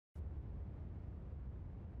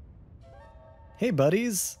Hey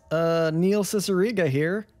buddies, Neil Cicierega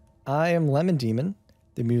here. I am Lemon Demon,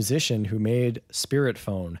 the musician who made Spirit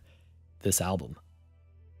Phone, this album.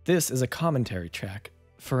 This is a commentary track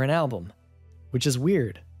for an album, which is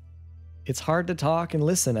weird. It's hard to talk and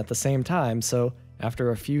listen at the same time, so after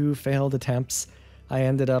a few failed attempts, I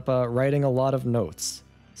ended up writing a lot of notes.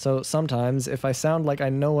 So sometimes, if I sound like I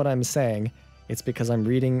know what I'm saying, it's because I'm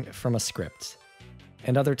reading from a script.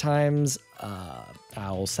 And other times,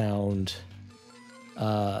 I'll sound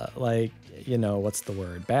like, what's the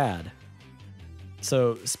word? Bad.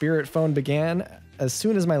 So Spirit Phone began as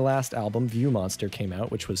soon as my last album, View Monster, came out,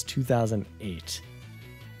 which was 2008.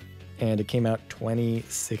 And it came out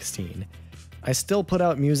 2016. I still put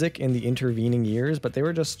out music in the intervening years, but they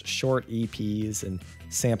were just short EPs and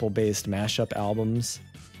sample-based mashup albums.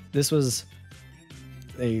 This was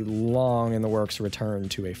a long-in-the-works return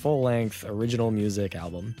to a full-length original music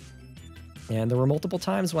album. And there were multiple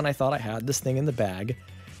times when I thought I had this thing in the bag,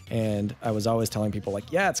 and I was always telling people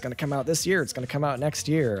like, yeah, it's going to come out this year, it's going to come out next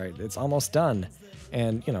year, it's almost done.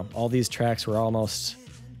 And, all these tracks were almost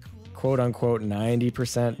quote-unquote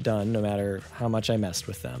 90% done, no matter how much I messed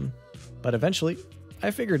with them. But eventually,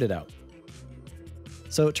 I figured it out.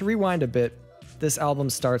 So to rewind a bit, this album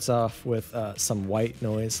starts off with some white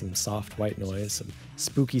noise, some soft white noise, some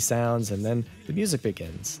spooky sounds, and then the music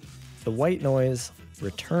begins. The white noise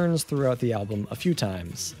returns throughout the album a few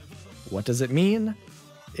times. What does it mean?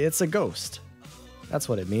 It's a ghost. That's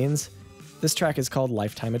what it means. This track is called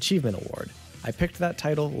Lifetime Achievement Award. I picked that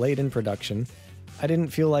title late in production. I didn't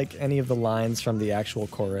feel like any of the lines from the actual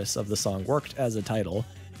chorus of the song worked as a title.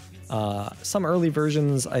 Some early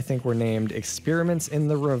versions, I think, were named Experiments in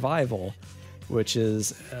the Revival, which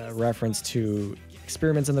is a reference to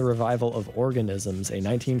Experiments in the Revival of Organisms, a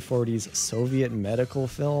 1940s Soviet medical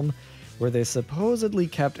film where they supposedly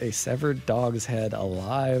kept a severed dog's head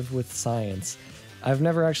alive with science. I've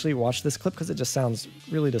never actually watched this clip because it just sounds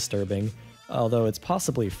really disturbing, although it's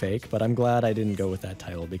possibly fake, but I'm glad I didn't go with that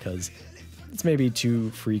title because it's maybe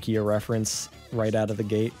too freaky a reference right out of the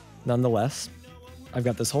gate. Nonetheless, I've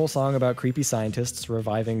got this whole song about creepy scientists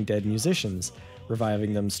reviving dead musicians,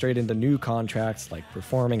 reviving them straight into new contracts like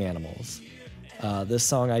performing animals. This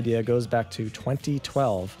song idea goes back to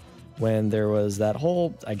 2012 when there was that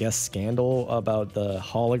whole, scandal about the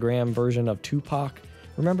hologram version of Tupac.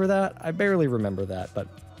 Remember that? I barely remember that, but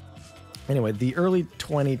anyway, the early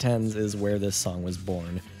 2010s is where this song was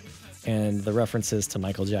born, and the references to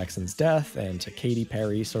Michael Jackson's death and to Katy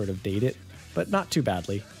Perry sort of date it, but not too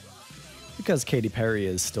badly, because Katy Perry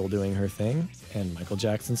is still doing her thing, and Michael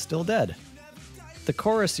Jackson's still dead. The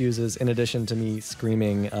chorus uses, in addition to me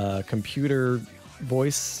screaming, computer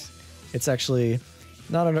voice. It's actually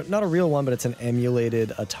not a real one, but it's an emulated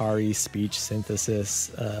Atari speech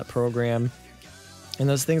synthesis program. And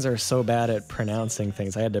those things are so bad at pronouncing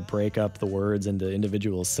things. I had to break up the words into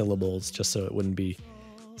individual syllables just so it wouldn't be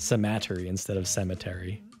cemetery instead of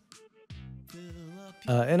cemetery.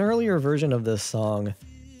 An earlier version of this song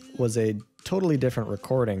was a totally different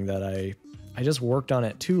recording that I just worked on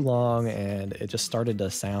it too long and it just started to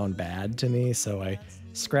sound bad to me, so I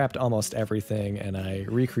scrapped almost everything and I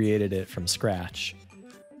recreated it from scratch.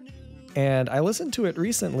 And I listened to it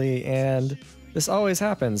recently, and this always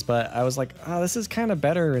happens, but I was like, this is kind of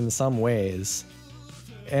better in some ways.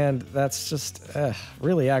 And that's just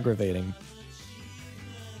really aggravating.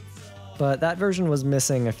 But that version was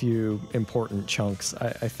missing a few important chunks,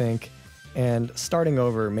 I think, and starting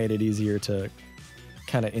over made it easier to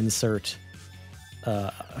kind of insert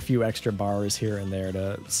a few extra bars here and there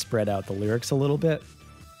to spread out the lyrics a little bit.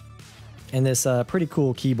 And this pretty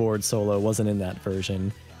cool keyboard solo wasn't in that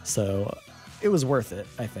version, so it was worth it,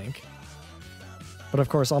 I think. But of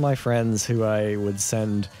course, all my friends who I would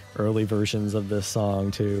send early versions of this song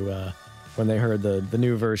to, when they heard the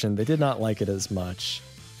new version, they did not like it as much.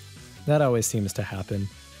 That always seems to happen.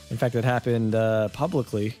 In fact, it happened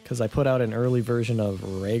publicly, because I put out an early version of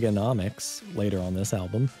Reaganomics later on this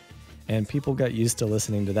album, and people got used to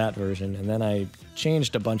listening to that version, and then I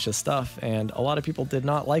changed a bunch of stuff, and a lot of people did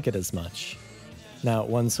not like it as much. Now,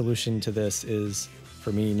 one solution to this is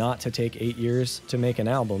for me not to take 8 years to make an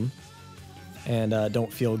album, and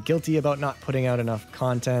don't feel guilty about not putting out enough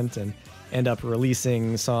content and end up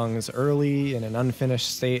releasing songs early in an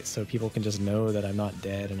unfinished state so people can just know that I'm not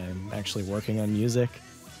dead and I'm actually working on music.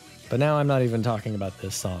 But now I'm not even talking about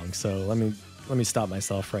this song, so let me stop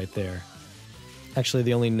myself right there. Actually,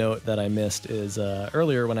 the only note that I missed is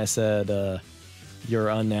earlier when I said, you're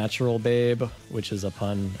unnatural, babe, which is a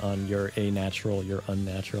pun on you're a natural, you're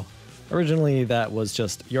unnatural. Originally, that was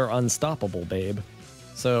just you're unstoppable, babe.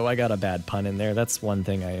 So I got a bad pun in there. That's one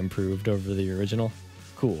thing I improved over the original.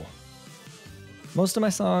 Cool. Most of my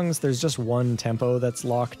songs, there's just one tempo that's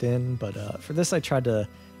locked in, but for this I tried to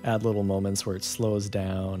add little moments where it slows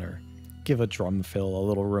down or give a drum fill a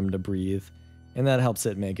little room to breathe, and that helps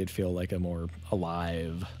it make it feel like a more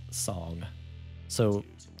alive song. So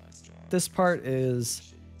this part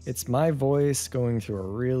it's my voice going through a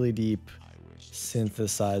really deep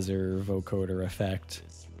synthesizer vocoder effect,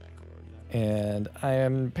 and I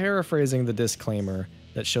am paraphrasing the disclaimer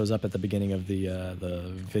that shows up at the beginning of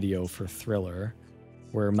the video for Thriller,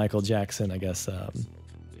 where Michael Jackson, I guess,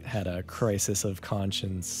 had a crisis of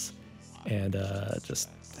conscience and just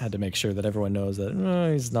had to make sure that everyone knows that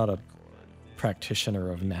he's not a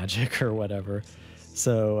practitioner of magic or whatever.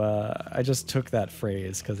 So I just took that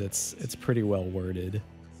phrase because it's pretty well worded,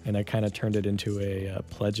 and I kind of turned it into a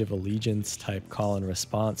Pledge of Allegiance type call and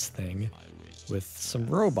response thing with some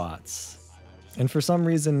robots. And for some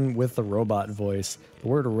reason, with the robot voice, the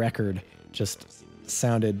word record just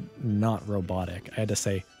sounded not robotic. I had to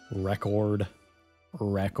say record.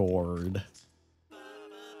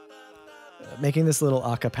 Making this little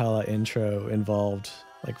a cappella intro involved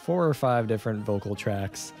like 4 or 5 different vocal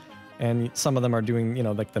tracks, and some of them are doing,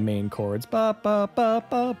 like the main chords, ba ba ba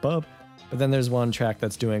ba ba. But then there's one track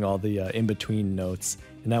that's doing all the in-between notes,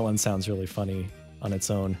 and that one sounds really funny on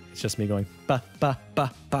its own. It's just me going ba ba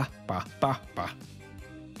ba ba ba ba ba.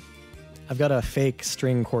 I've got a fake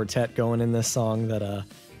string quartet going in this song that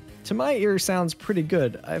to my ear sounds pretty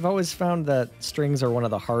good. I've always found that strings are one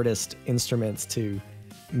of the hardest instruments to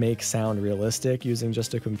make sound realistic using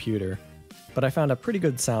just a computer, but I found a pretty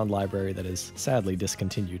good sound library that is sadly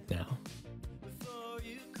discontinued now.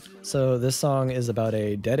 So this song is about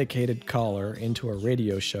a dedicated caller into a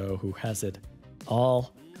radio show who has it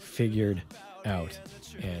all figured out,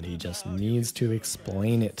 and he just needs to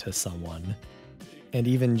explain it to someone. And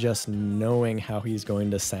even just knowing how he's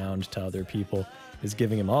going to sound to other people is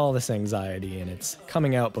giving him all this anxiety, and it's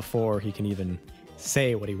coming out before he can even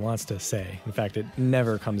say what he wants to say. In fact, it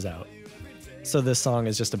never comes out. So this song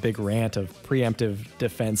is just a big rant of preemptive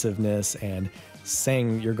defensiveness and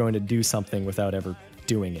saying you're going to do something without ever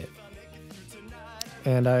doing it.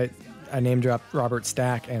 And I name-dropped Robert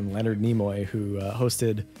Stack and Leonard Nimoy, who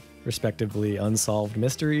hosted respectively Unsolved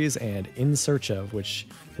Mysteries and In Search Of, which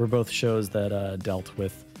were both shows that dealt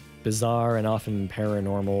with bizarre and often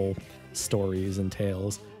paranormal stories and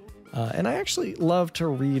tales. And I actually love to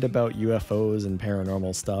read about UFOs and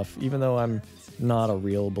paranormal stuff, even though I'm not a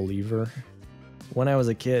real believer. When I was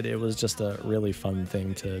a kid, it was just a really fun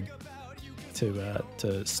thing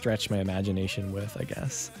to stretch my imagination with, I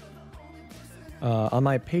guess. On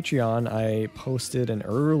my Patreon, I posted an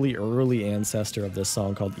early ancestor of this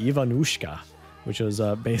song called Ivanushka, which was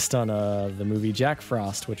based on the movie Jack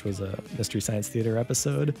Frost, which was a Mystery Science Theater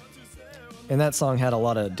episode. And that song had a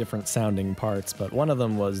lot of different sounding parts, but one of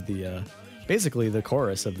them was basically the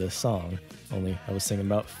chorus of this song, only I was singing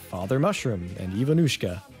about Father Mushroom and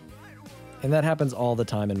Ivanushka. And that happens all the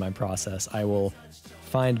time in my process. I will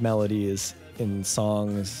find melodies in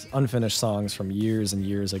songs, unfinished songs from years and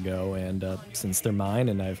years ago, and since they're mine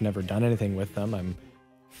and I've never done anything with them, I'm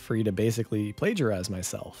free to basically plagiarize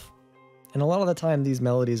myself. And a lot of the time, these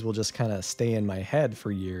melodies will just kind of stay in my head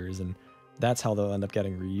for years, and that's how they'll end up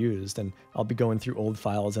getting reused. And I'll be going through old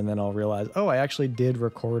files, and then I'll realize, oh, I actually did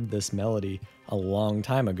record this melody a long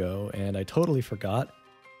time ago, and I totally forgot.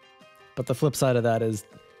 But the flip side of that is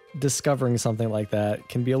discovering something like that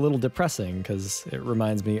can be a little depressing, because it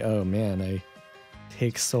reminds me, oh man, I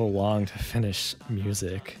take so long to finish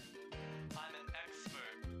music.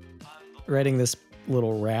 Writing this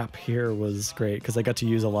little rap here was great because I got to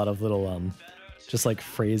use a lot of little just like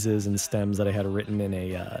phrases and stems that I had written in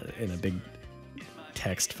a big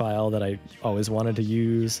text file that I always wanted to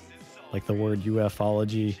use, like the word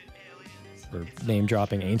ufology or name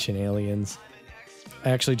dropping ancient aliens.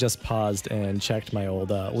 I actually just paused and checked my old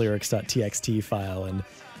lyrics.txt file, and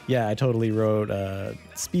yeah, I totally wrote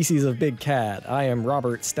species of big cat, I am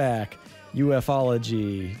Robert Stack,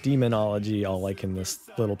 ufology, demonology, all like in this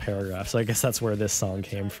little paragraph. So I guess that's where this song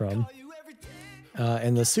came from.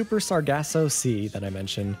 And the Super Sargasso Sea that I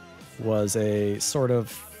mentioned was a sort of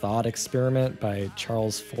thought experiment by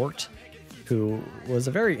Charles Fort, who was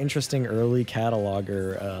a very interesting early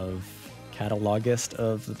catalogist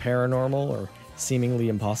of the paranormal or seemingly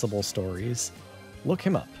impossible stories. Look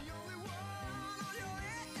him up.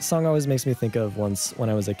 The song always makes me think of once when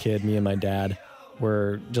I was a kid, me and my dad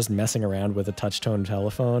were just messing around with a touch-tone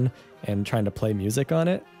telephone and trying to play music on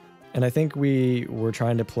it. And I think we were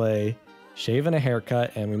trying to play Shave and a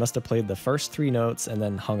Haircut, and we must have played the first 3 notes and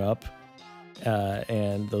then hung up.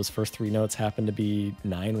 And those first 3 notes happened to be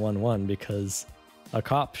 911 because a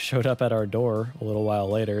cop showed up at our door a little while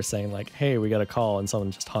later saying like, hey, we got a call, and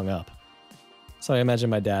someone just hung up. So I imagine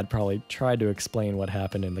my dad probably tried to explain what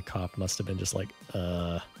happened, and the cop must have been just like,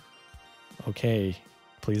 okay,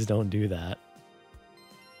 please don't do that.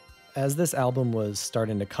 As this album was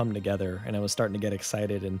starting to come together and I was starting to get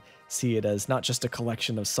excited and see it as not just a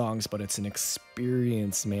collection of songs, but it's an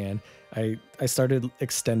experience, man, I started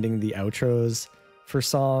extending the outros for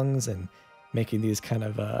songs and making these kind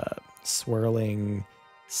of swirling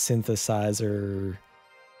synthesizer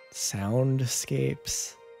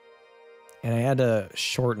soundscapes. And I had to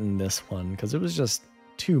shorten this one because it was just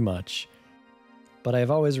too much. But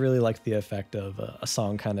I've always really liked the effect of a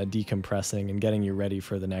song kind of decompressing and getting you ready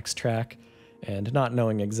for the next track and not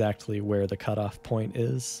knowing exactly where the cutoff point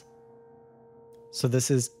is. So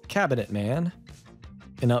this is Cabinet Man,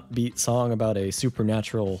 an upbeat song about a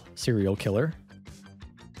supernatural serial killer.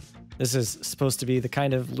 This is supposed to be the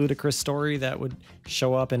kind of ludicrous story that would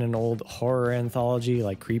show up in an old horror anthology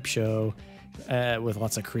like Creepshow, with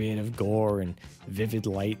lots of creative gore and vivid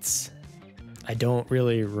lights. I don't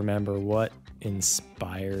really remember what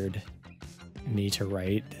inspired me to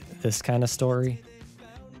write this kind of story.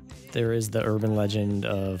 There is the urban legend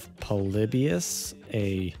of Polybius,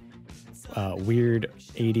 a weird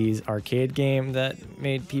 80s arcade game that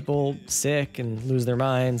made people sick and lose their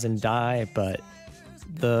minds and die, but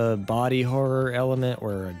the body horror element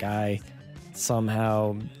where a guy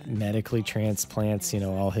somehow medically transplants,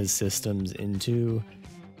 all his systems into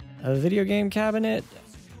a video game cabinet.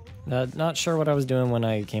 Not sure what I was doing when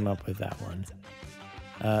I came up with that one.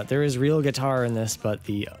 There is real guitar in this, but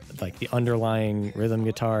the underlying rhythm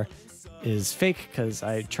guitar is fake because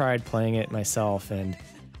I tried playing it myself and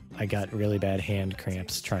I got really bad hand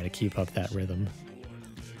cramps trying to keep up that rhythm.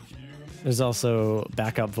 There's also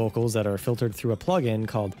backup vocals that are filtered through a plugin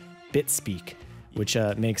called BitSpeak, which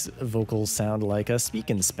makes vocals sound like a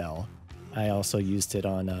speak and spell. I also used it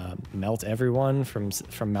on Melt Everyone from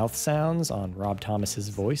Mouth Sounds on Rob Thomas's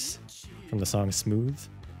voice from the song Smooth.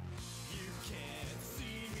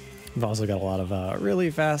 I've also got a lot of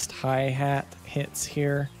really fast hi-hat hits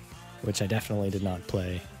here, which I definitely did not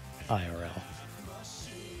play IRL.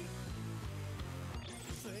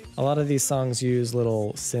 A lot of these songs use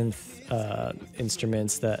little synth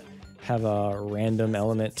instruments that have a random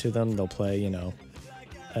element to them. They'll play,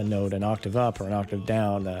 a note an octave up or an octave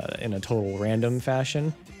down in a total random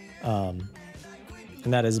fashion. And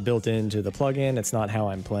that is built into the plugin. It's not how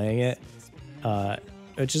I'm playing it,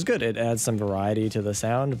 which is good. It adds some variety to the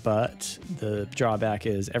sound, but the drawback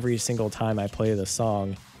is every single time I play the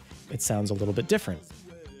song, it sounds a little bit different.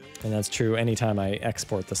 And that's true anytime I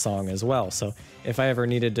export the song as well. So if I ever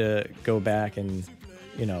needed to go back and,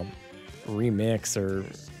 remix or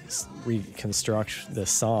reconstruct the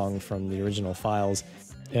song from the original files,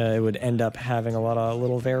 it would end up having a lot of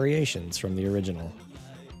little variations from the original.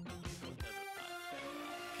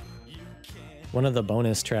 One of the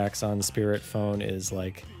bonus tracks on Spirit Phone is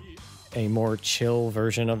like a more chill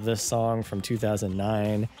version of this song from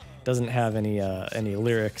 2009. Doesn't have any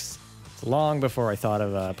lyrics. It's long before I thought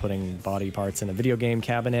of putting body parts in a video game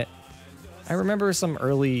cabinet. I remember some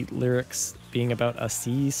early lyrics being about a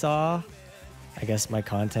seesaw. I guess my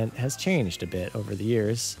content has changed a bit over the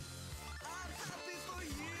years.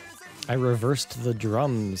 I reversed the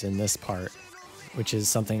drums in this part, which is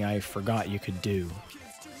something I forgot you could do.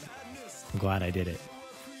 I'm glad I did it.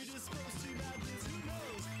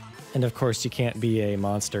 And of course, you can't be a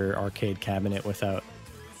monster arcade cabinet without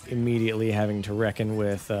immediately having to reckon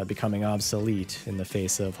with becoming obsolete in the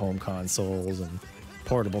face of home consoles and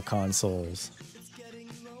portable consoles.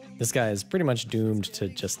 This guy is pretty much doomed to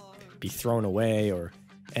just be thrown away or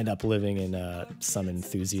end up living in some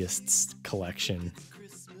enthusiast's collection.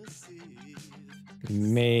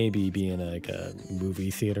 Maybe be in like a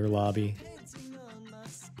movie theater lobby.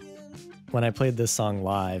 When I played this song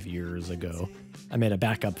live years ago, I made a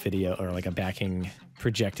backup video, or like a backing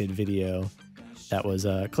projected video that was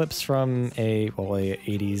clips from a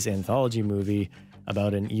 80s anthology movie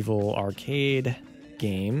about an evil arcade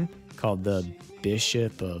game called The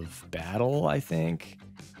Bishop of Battle, I think.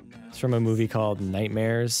 It's from a movie called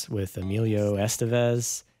Nightmares with Emilio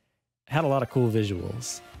Estevez. It had a lot of cool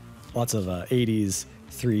visuals. Lots of 80s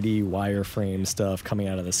 3D wireframe stuff coming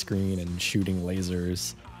out of the screen and shooting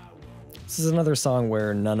lasers. This is another song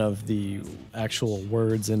where none of the actual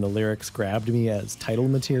words in the lyrics grabbed me as title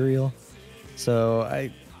material. So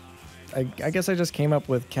I guess I just came up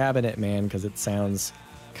with Cabinet Man because it sounds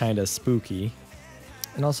kind of spooky.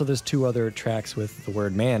 And also there's two other tracks with the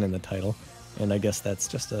word man in the title, and I guess that's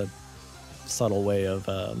just a subtle way of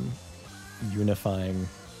unifying.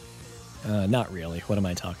 Not really. What am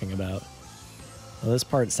I talking about? Well, this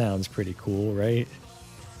part sounds pretty cool, right?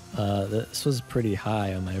 This was pretty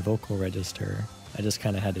high on my vocal register. I just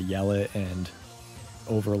kind of had to yell it and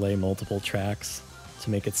overlay multiple tracks to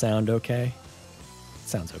make it sound okay. It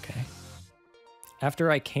sounds okay.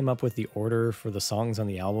 After I came up with the order for the songs on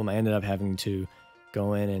the album, I ended up having to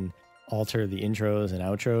go in and alter the intros and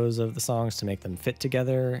outros of the songs to make them fit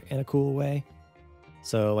together in a cool way.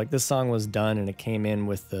 So like this song was done and it came in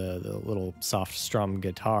with the little soft strum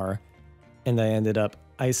guitar, and I ended up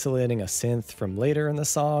isolating a synth from later in the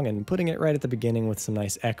song and putting it right at the beginning with some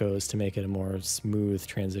nice echoes to make it a more smooth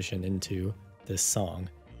transition into this song.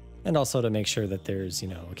 And also to make sure that there's,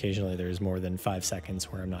 occasionally there's more than 5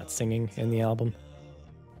 seconds where I'm not singing in the album.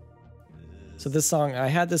 So this song, I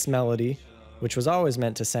had this melody, which was always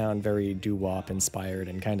meant to sound very doo-wop inspired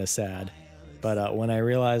and kind of sad. But when I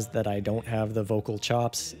realized that I don't have the vocal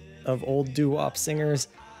chops of old doo-wop singers,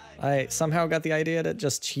 I somehow got the idea to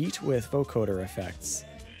just cheat with vocoder effects.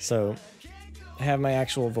 So I have my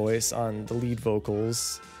actual voice on the lead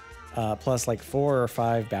vocals, plus like 4 or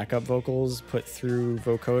 5 backup vocals put through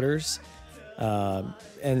vocoders.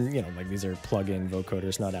 And like these are plug-in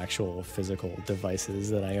vocoders, not actual physical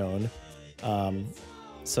devices that I own.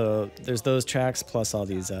 So there's those tracks plus all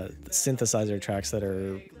these synthesizer tracks that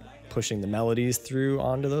are pushing the melodies through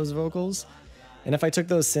onto those vocals. And if I took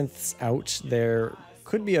those synths out, there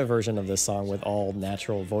could be a version of this song with all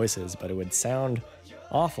natural voices, but it would sound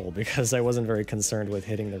awful because I wasn't very concerned with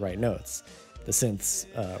hitting the right notes. The synths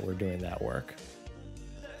were doing that work.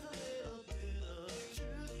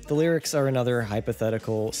 The lyrics are another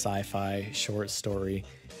hypothetical sci-fi short story,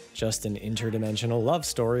 just an interdimensional love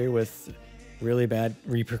story with really bad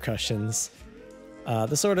repercussions.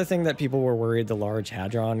 The sort of thing that people were worried the Large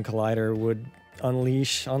Hadron Collider would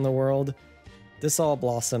unleash on the world. This all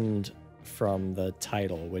blossomed from the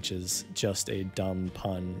title, which is just a dumb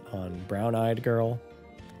pun on Brown-Eyed Girl.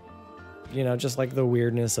 Just like the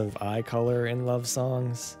weirdness of eye color in love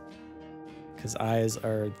songs. Because eyes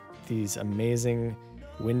are these amazing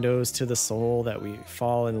windows to the soul that we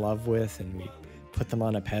fall in love with and we put them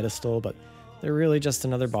on a pedestal, but they're really just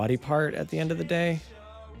another body part at the end of the day.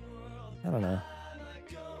 I don't know.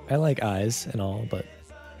 I like eyes and all, but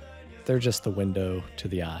they're just the window to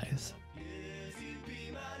the eyes.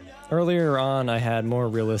 Earlier on, I had more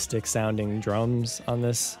realistic sounding drums on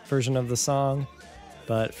this version of the song,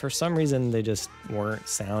 but for some reason they just weren't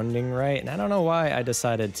sounding right, and I don't know why I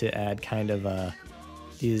decided to add kind of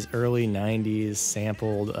these early 90s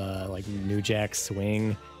sampled like New Jack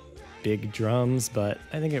Swing big drums, but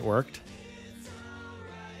I think it worked.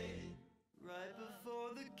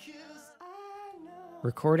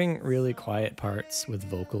 Recording really quiet parts with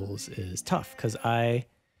vocals is tough because I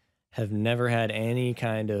have never had any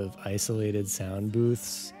kind of isolated sound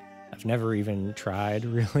booths. I've never even tried,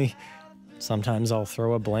 really. Sometimes I'll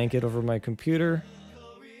throw a blanket over my computer.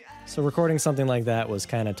 So recording something like that was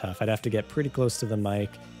kind of tough. I'd have to get pretty close to the mic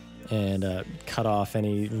and cut off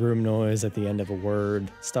any room noise at the end of a word,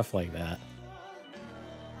 stuff like that.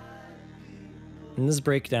 And this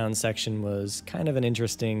breakdown section was kind of an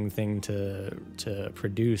interesting thing to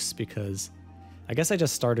produce because I guess I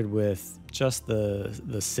just started with just the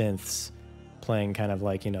synths playing kind of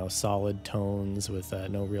like, solid tones with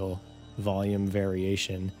no real volume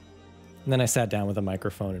variation. And then I sat down with a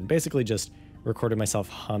microphone and basically just recorded myself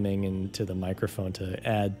humming into the microphone to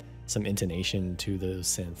add some intonation to those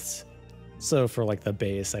synths. So for like the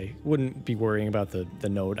bass, I wouldn't be worrying about the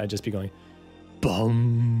note. I'd just be going,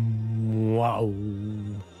 bum, wow.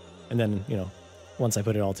 And then, once I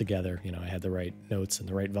put it all together, I had the right notes and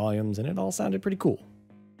the right volumes and it all sounded pretty cool.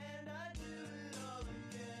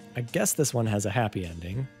 I guess this one has a happy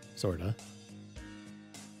ending, sorta.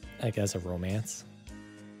 Like as a romance.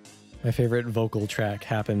 My favorite vocal track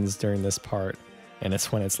happens during this part, and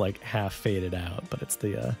it's when it's like half faded out, but it's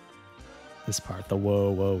this part, the whoa,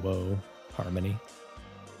 whoa, whoa harmony.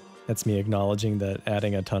 That's me acknowledging that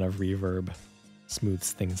adding a ton of reverb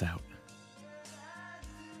smooths things out.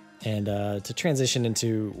 And to transition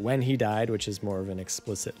into When He Died, which is more of an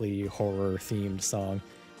explicitly horror-themed song,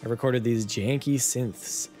 I recorded these janky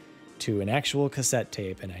synths to an actual cassette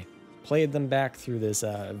tape, and I played them back through this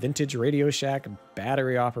vintage Radio Shack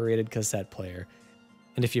battery-operated cassette player.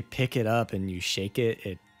 And if you pick it up and you shake it,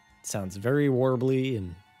 it sounds very warbly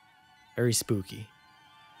and very spooky.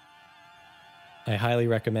 I highly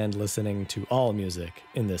recommend listening to all music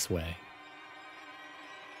in this way.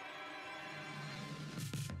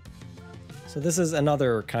 So this is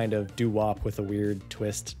another kind of doo-wop with a weird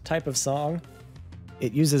twist type of song.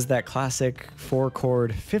 It uses that classic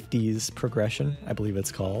 4-chord 50s progression, I believe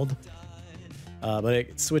it's called. but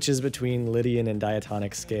it switches between Lydian and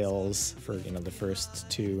diatonic scales for, the first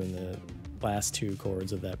two and the last two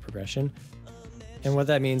chords of that progression. And what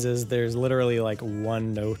that means is there's literally like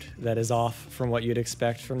one note that is off from what you'd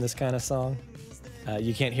expect from this kind of song.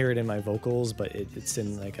 You can't hear it in my vocals, but it's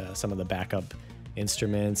in like some of the backup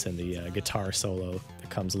instruments and the guitar solo that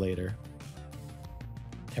comes later.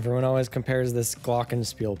 Everyone always compares this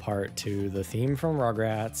glockenspiel part to the theme from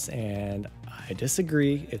Rugrats, and I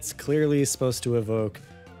disagree. It's clearly supposed to evoke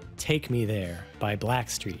Take Me There by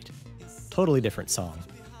Blackstreet. Totally different song.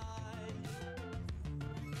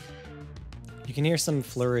 You can hear some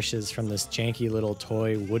flourishes from this janky little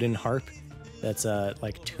toy wooden harp that's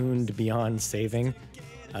like tuned beyond saving.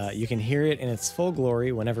 You can hear it in its full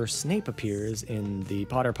glory whenever Snape appears in the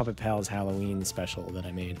Potter Puppet Pals Halloween special that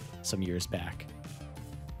I made some years back.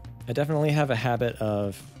 I definitely have a habit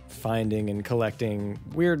of finding and collecting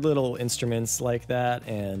weird little instruments like that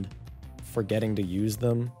and forgetting to use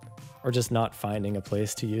them, or just not finding a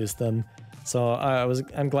place to use them. So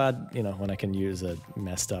I'm glad, when I can use a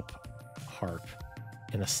messed up harp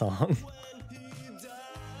in a song.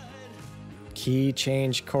 Key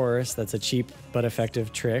change chorus, that's a cheap but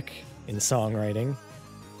effective trick in songwriting.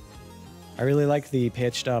 I really like the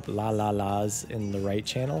pitched up la la las in the right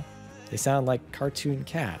channel. They sound like cartoon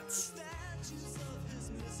cats.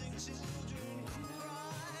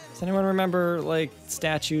 Does anyone remember like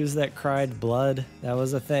statues that cried blood? That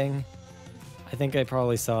was a thing. I think I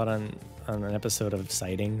probably saw it on an episode of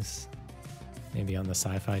Sightings, maybe on the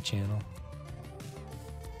Sci-Fi Channel.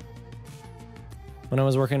 When I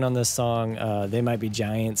was working on this song, They Might Be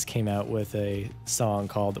Giants came out with a song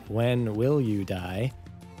called When Will You Die?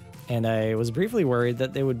 And I was briefly worried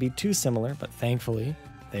that they would be too similar, but thankfully,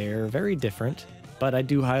 they're very different. But I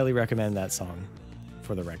do highly recommend that song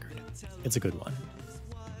for the record. It's a good one.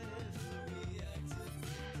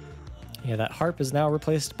 Yeah, that harp is now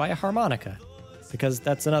replaced by a harmonica, because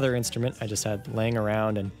that's another instrument I just had laying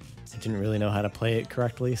around and I didn't really know how to play it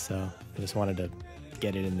correctly, so I just wanted to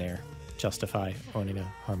get it in there. Justify owning a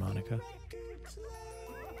harmonica.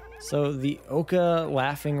 So the Oka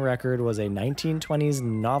Laughing record was a 1920s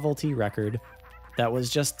novelty record that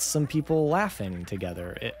was just some people laughing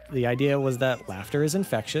together. The idea was that laughter is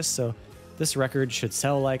infectious, so this record should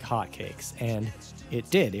sell like hotcakes, and it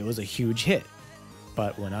did. It was a huge hit.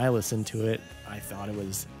 But when I listened to it, I thought it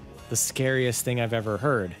was the scariest thing I've ever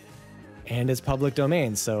heard. And it's public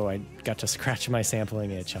domain, so I got to scratch my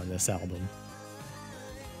sampling itch on this album.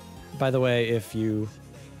 By the way, if you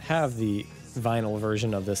have the vinyl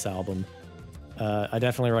version of this album, I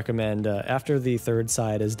definitely recommend after the third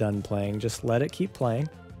side is done playing, just let it keep playing,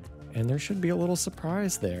 and there should be a little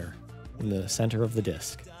surprise there in the center of the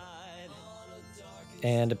disc.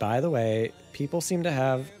 And by the way, people seem to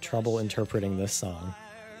have trouble interpreting this song,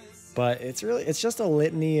 but it's just a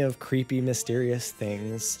litany of creepy, mysterious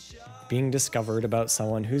things being discovered about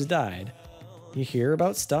someone who's died. You hear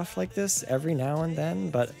about stuff like this every now and then,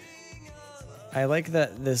 but I like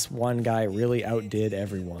that this one guy really outdid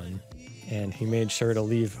everyone, and he made sure to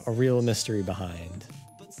leave a real mystery behind.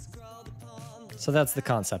 So that's the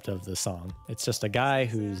concept of the song. It's just a guy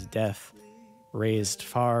whose death raised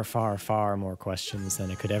far, far, far more questions than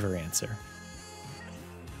it could ever answer.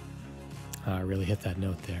 I really hit that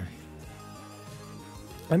note there.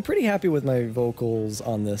 I'm pretty happy with my vocals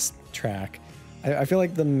on this track. I feel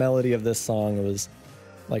like the melody of this song was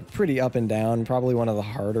like pretty up and down, probably one of the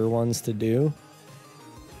harder ones to do.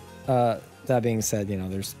 That being said,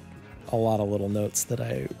 there's a lot of little notes that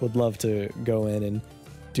I would love to go in and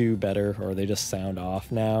do better, or they just sound off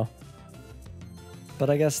now. But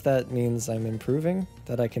I guess that means I'm improving,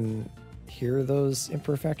 that I can hear those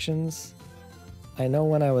imperfections. I know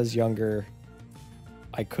when I was younger,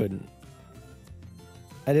 I couldn't.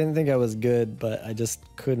 I didn't think I was good, but I just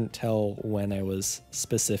couldn't tell when I was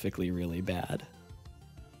specifically really bad.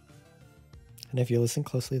 And if you listen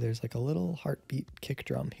closely, there's like a little heartbeat kick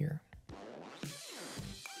drum here.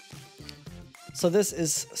 So this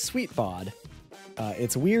is Sweet Bod.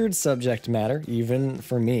 It's weird subject matter, even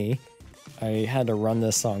for me. I had to run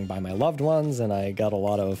this song by my loved ones, and I got a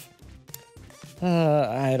lot of,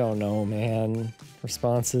 I don't know, man,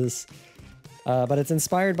 responses. But it's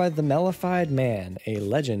inspired by the Mellified Man, a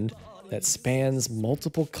legend that spans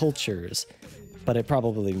multiple cultures, but it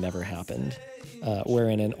probably never happened.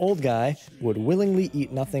 Wherein an old guy would willingly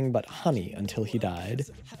eat nothing but honey until he died,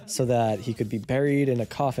 so that he could be buried in a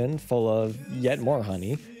coffin full of yet more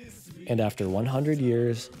honey, and after 100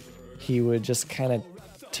 years, he would just kind of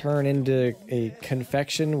turn into a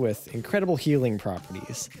confection with incredible healing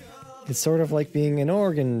properties. It's sort of like being an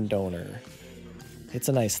organ donor. It's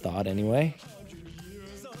a nice thought anyway.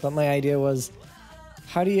 But my idea was,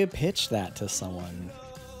 how do you pitch that to someone?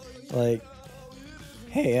 Like,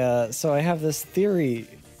 hey, so I have this theory.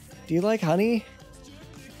 Do you like honey?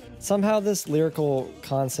 Somehow this lyrical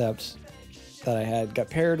concept that I had got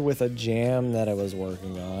paired with a jam that I was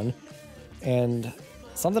working on, and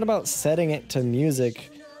something about setting it to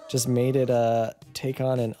music just made it take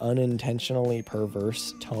on an unintentionally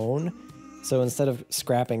perverse tone. So instead of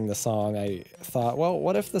scrapping the song, I thought, well,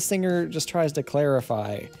 what if the singer just tries to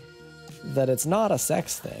clarify that it's not a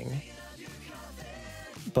sex thing?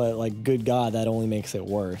 But, like, good God, that only makes it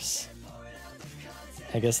worse.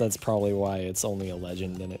 I guess that's probably why it's only a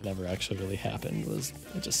legend and it never actually really happened, was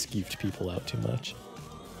it just skeeved people out too much.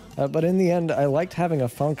 But in the end, I liked having a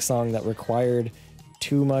funk song that required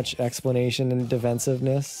too much explanation and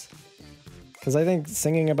defensiveness. Because I think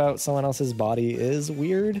singing about someone else's body is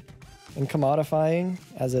weird and commodifying,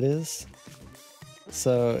 as it is.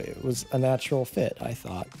 So it was a natural fit, I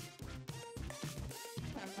thought.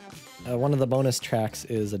 One of the bonus tracks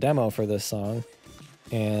is a demo for this song,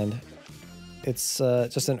 and it's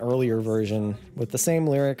just an earlier version with the same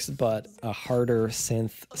lyrics but a harder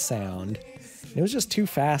synth sound. And it was just too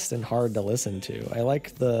fast and hard to listen to. I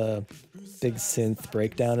like the big synth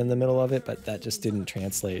breakdown in the middle of it, but that just didn't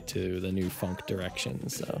translate to the new funk direction,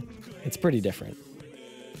 so it's pretty different.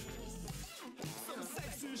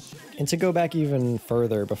 And to go back even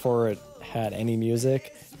further, before it had any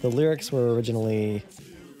music, the lyrics were originally...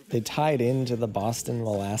 They tied into the Boston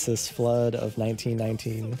molasses flood of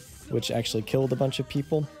 1919, which actually killed a bunch of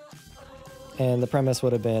people. And the premise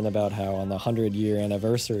would have been about how on the 100-year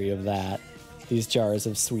anniversary of that, these jars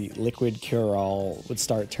of sweet liquid cure-all would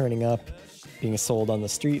start turning up, being sold on the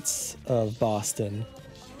streets of Boston.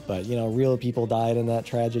 But, you know, real people died in that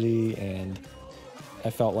tragedy, and I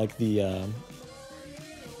felt like the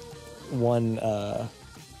one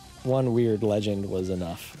weird legend was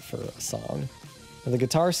enough for a song. And the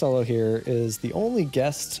guitar solo here is the only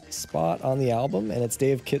guest spot on the album, and it's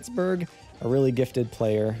Dave Kitzberg, a really gifted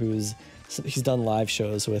player he's done live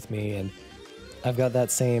shows with me, and I've got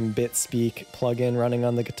that same BitSpeak plugin running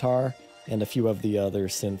on the guitar and a few of the other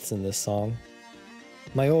synths in this song.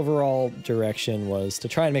 My overall direction was to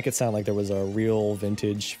try and make it sound like there was a real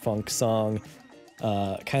vintage funk song,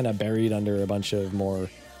 kind of buried under a bunch of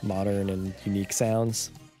more modern and unique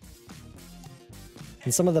sounds.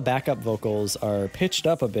 And some of the backup vocals are pitched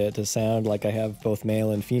up a bit to sound like I have both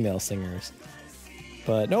male and female singers.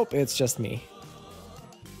 But nope, it's just me.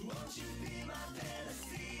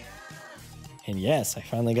 And yes, I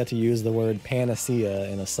finally got to use the word panacea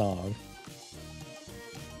in a song.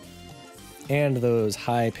 And those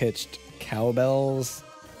high-pitched cowbells,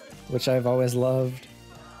 which I've always loved.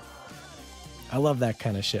 I love that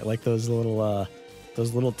kind of shit, like those little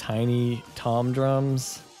tiny tom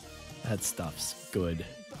drums. That stuff's good.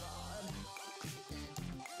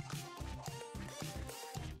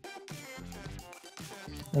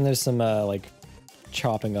 And there's some like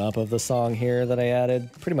chopping up of the song here that I added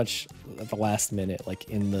pretty much at the last minute, like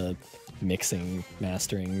in the mixing,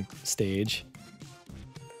 mastering stage.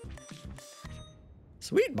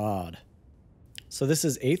 Sweet bod. So this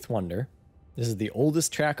is Eighth Wonder. This is the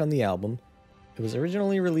oldest track on the album. It was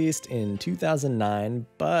originally released in 2009,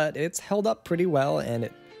 but it's held up pretty well and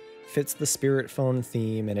it fits the Spirit Phone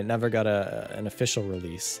theme, and it never got an official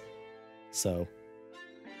release. So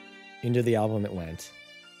into the album it went.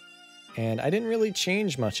 And I didn't really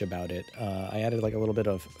change much about it. I added like a little bit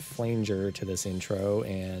of flanger to this intro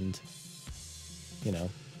and, you know,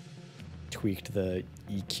 tweaked the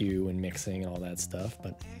EQ and mixing and all that stuff,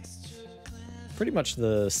 but pretty much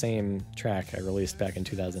the same track I released back in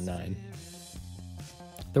 2009.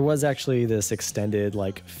 There was actually this extended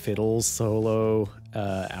like fiddle solo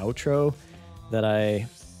outro that I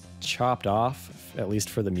chopped off, at least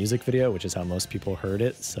for the music video, which is how most people heard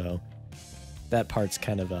it, so that part's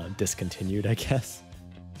kind of discontinued, I guess.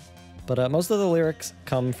 But most of the lyrics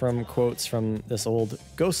come from quotes from this old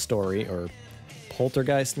ghost story, or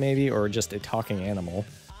poltergeist maybe, or just a talking animal.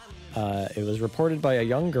 It was reported by a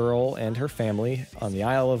young girl and her family on the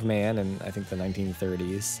Isle of Man in, I think, the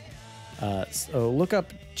 1930s. So look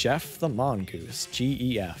up Jeff the Mongoose,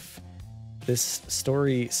 G-E-F. This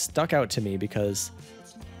story stuck out to me because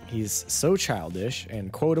he's so childish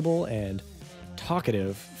and quotable and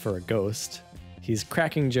talkative for a ghost. He's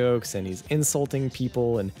cracking jokes and he's insulting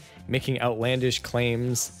people and making outlandish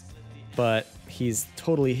claims, but he's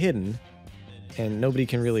totally hidden and nobody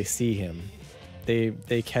can really see him.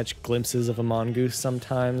 They catch glimpses of a mongoose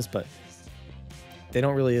sometimes, but they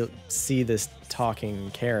don't really see this talking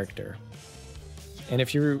character. And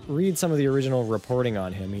if you read some of the original reporting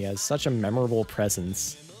on him, he has such a memorable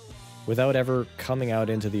presence without ever coming out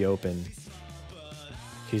into the open.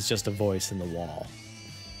 He's just a voice in the wall.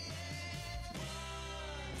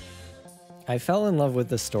 I fell in love with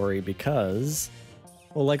this story because,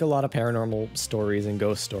 well, like a lot of paranormal stories and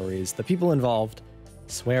ghost stories, the people involved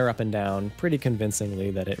swear up and down pretty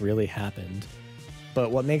convincingly that it really happened.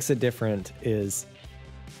 But what makes it different is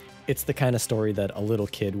it's the kind of story that a little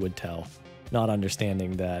kid would tell, not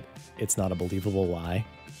understanding that it's not a believable lie.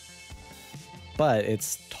 But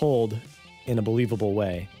it's told in a believable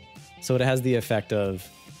way. So it has the effect of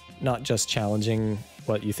not just challenging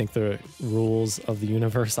what you think the rules of the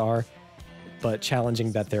universe are, but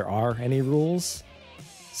challenging that there are any rules.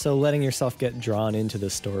 So letting yourself get drawn into the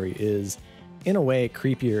story is, in a way,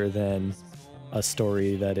 creepier than a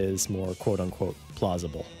story that is more quote-unquote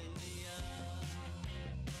plausible.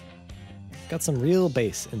 Got some real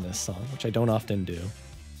bass in this song, which I don't often do.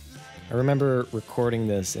 I remember recording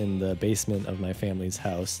this in the basement of my family's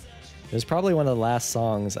house. It was probably one of the last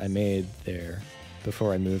songs I made there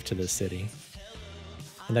before I moved to the city.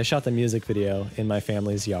 And I shot the music video in my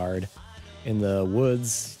family's yard, in the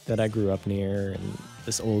woods that I grew up near, and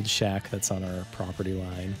this old shack that's on our property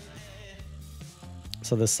line.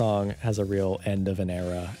 So this song has a real end of an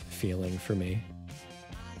era feeling for me.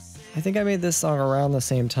 I think I made this song around the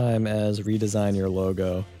same time as Redesign Your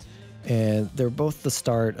Logo, and they're both the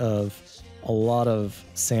start of a lot of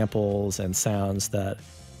samples and sounds that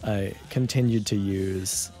I continued to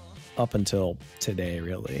use up until today,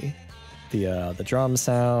 really. The drum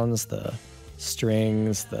sounds, the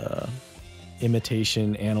strings, the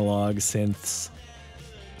imitation analog synths,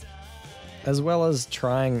 as well as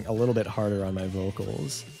trying a little bit harder on my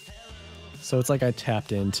vocals. So it's like I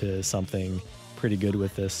tapped into something pretty good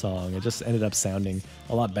with this song. It just ended up sounding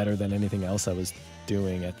a lot better than anything else I was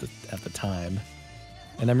doing at the time.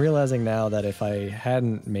 And I'm realizing now that if I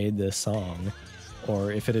hadn't made this song,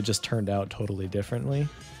 or if it had just turned out totally differently,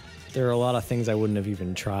 there are a lot of things I wouldn't have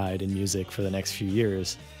even tried in music for the next few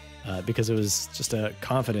years, because it was just a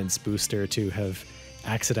confidence booster to have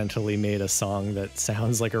accidentally made a song that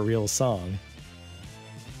sounds like a real song.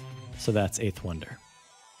 So that's Eighth Wonder.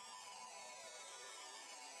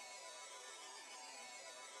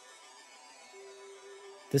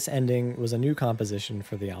 This ending was a new composition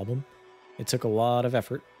for the album. It took a lot of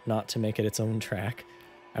effort not to make it its own track.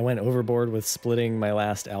 I went overboard with splitting my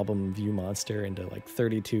last album, View Monster, into like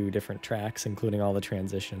 32 different tracks, including all the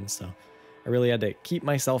transitions, so I really had to keep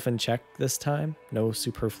myself in check this time. No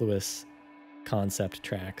superfluous concept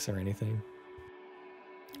tracks or anything.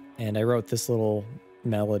 And I wrote this little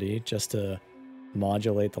melody just to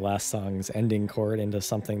modulate the last song's ending chord into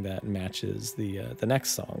something that matches the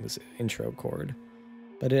next song's intro chord.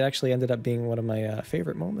 But it actually ended up being one of my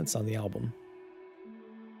favorite moments on the album.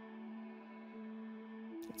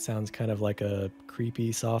 It sounds kind of like a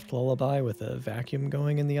creepy, soft lullaby with a vacuum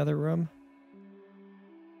going in the other room.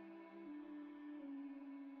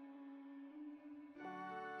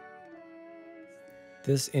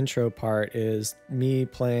 This intro part is me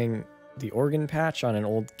playing the organ patch on an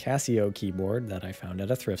old Casio keyboard that I found at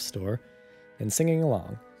a thrift store and singing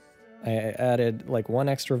along. I added like one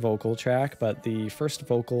extra vocal track, but the first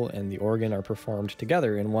vocal and the organ are performed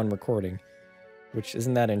together in one recording, which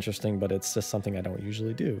isn't that interesting, but it's just something I don't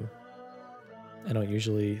usually do. I don't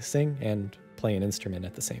usually sing and play an instrument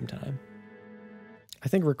at the same time. I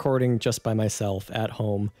think recording just by myself at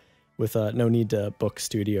home with no need to book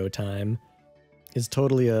studio time is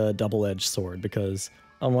totally a double-edged sword, because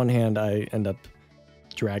on one hand I end up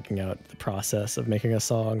dragging out the process of making a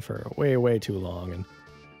song for way, way too long, and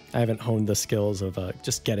I haven't honed the skills of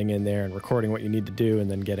just getting in there and recording what you need to do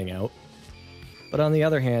and then getting out. But on the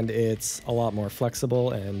other hand, it's a lot more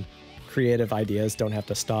flexible, and creative ideas don't have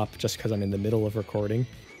to stop just because I'm in the middle of recording.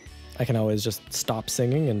 I can always just stop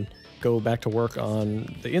singing and go back to work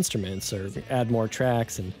on the instruments, or add more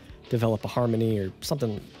tracks and develop a harmony or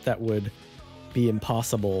something that would be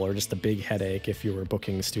impossible or just a big headache if you were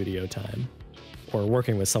booking studio time or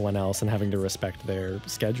working with someone else and having to respect their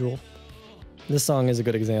schedule. This song is a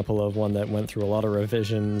good example of one that went through a lot of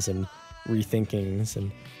revisions and rethinkings,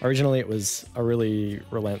 and originally it was a really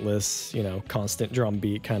relentless, constant drum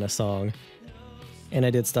beat kind of song. And I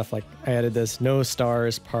did stuff like I added this no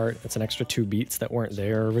stars part. It's an extra 2 beats that weren't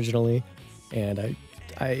there originally, and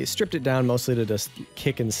I stripped it down mostly to just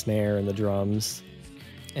kick and snare and the drums.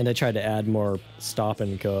 And I tried to add more stop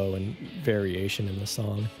and go and variation in the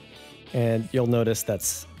song. And you'll notice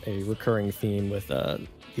that's a recurring theme with the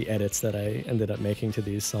edits that I ended up making to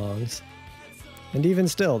these songs. And even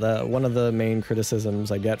still, one of the main criticisms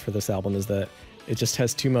I get for this album is that it just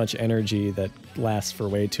has too much energy that lasts for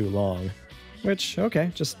way too long. Which,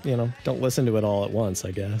 okay, just, don't listen to it all at once,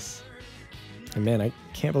 I guess. And man, I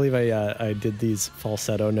can't believe I did these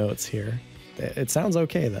falsetto notes here. It sounds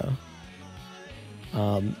okay though.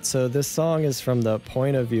 So this song is from the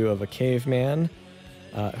point of view of a caveman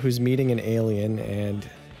who's meeting an alien, and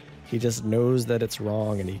he just knows that it's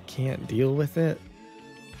wrong and he can't deal with it.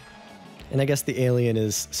 And I guess the alien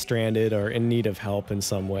is stranded or in need of help in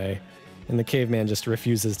some way, and the caveman just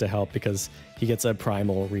refuses to help because he gets a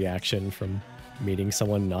primal reaction from meeting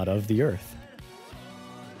someone not of the earth.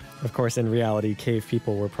 Of course, in reality, cave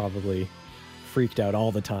people were probably freaked out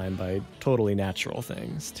all the time by totally natural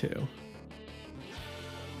things, too.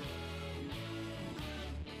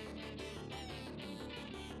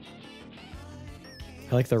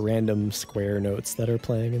 I like the random square notes that are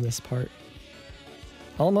playing in this part.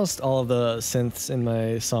 Almost all of the synths in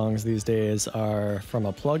my songs these days are from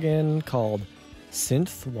a plugin called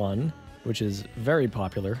Synth One, which is very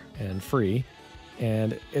popular and free.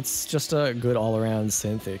 And it's just a good all-around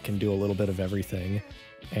synth. It can do a little bit of everything.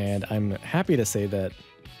 And I'm happy to say that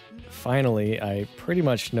finally I pretty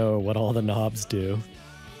much know what all the knobs do.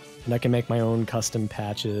 And I can make my own custom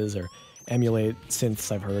patches or emulate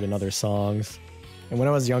synths I've heard in other songs. And when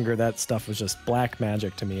I was younger, that stuff was just black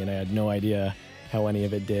magic to me, and I had no idea how any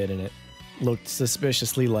of it did, and it looked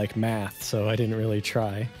suspiciously like math, so I didn't really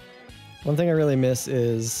try. One thing I really miss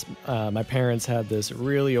is my parents had this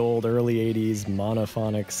really old early 80s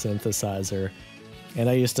monophonic synthesizer, and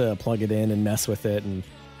I used to plug it in and mess with it and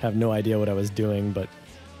have no idea what I was doing, but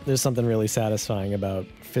there's something really satisfying about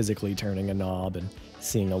physically turning a knob and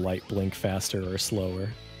seeing a light blink faster or slower,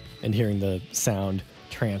 and hearing the sound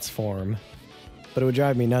transform. But it would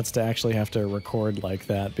drive me nuts to actually have to record like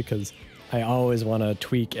that, because I always want to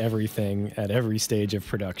tweak everything at every stage of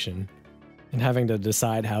production. And having to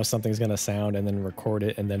decide how something's going to sound and then record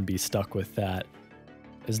it and then be stuck with that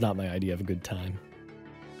is not my idea of a good time.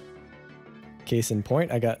 Case in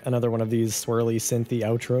point, I got another one of these swirly synthy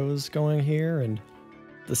outros going here, and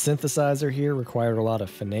the synthesizer here required a lot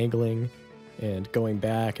of finagling and going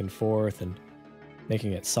back and forth and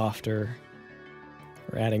making it softer,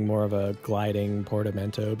 or adding more of a gliding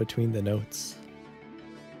portamento between the notes.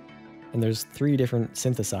 And there's 3 different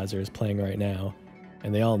synthesizers playing right now,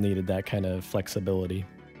 and they all needed that kind of flexibility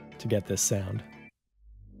to get this sound.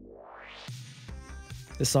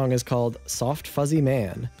 This song is called Soft Fuzzy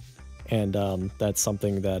Man, and that's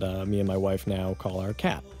something that me and my wife now call our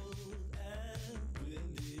cat.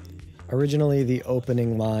 Originally, the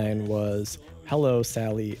opening line was, "Hello,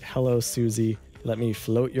 Sally, hello, Susie, let me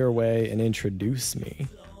float your way and introduce me,"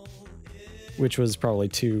 which was probably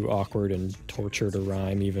too awkward and torture to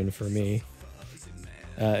rhyme even for me.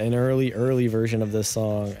 An early version of this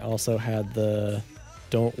song also had the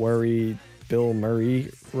 "Don't Worry, Bill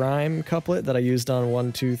Murray" rhyme couplet that I used on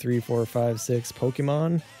 1, 2, 3, 4, 5, 6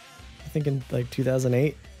 Pokemon, I think in like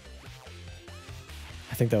 2008.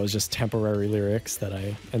 I think that was just temporary lyrics that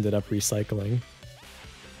I ended up recycling.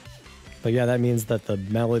 But yeah, that means that the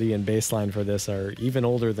melody and bass line for this are even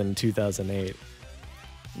older than 2008. It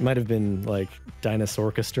might have been like Dinosaur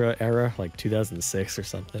Orchestra era, like 2006 or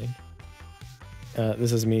something.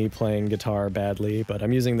 This is me playing guitar badly, but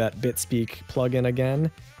I'm using that BitSpeak plugin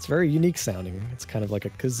again. It's very unique sounding. It's kind of like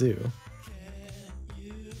a kazoo.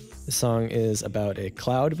 The song is about a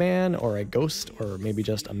cloud man or a ghost, or maybe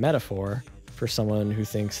just a metaphor for someone who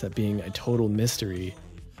thinks that being a total mystery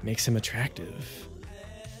makes him attractive.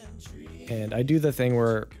 And I do the thing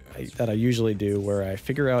that I usually do, where I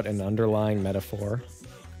figure out an underlying metaphor,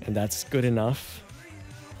 and that's good enough.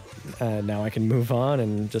 Now I can move on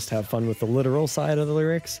and just have fun with the literal side of the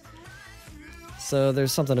lyrics. So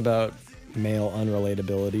there's something about male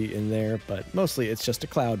unrelatability in there, but mostly it's just a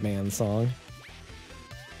Cloud Man song.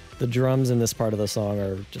 The drums in this part of the song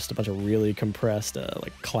are just a bunch of really compressed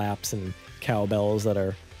like claps and cowbells that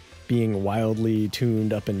are being wildly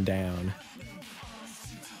tuned up and down.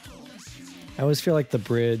 I always feel like the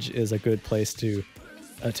bridge is a good place to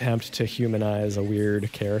attempt to humanize a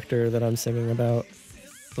weird character that I'm singing about.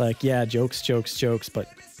 Like, yeah, jokes, jokes, jokes, but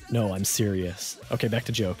no, I'm serious. Okay, back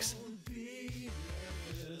to jokes.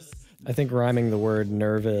 I think rhyming the word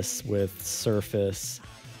nervous with surface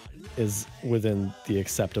is within the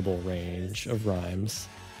acceptable range of rhymes.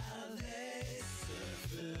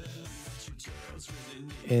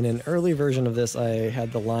 In an early version of this, I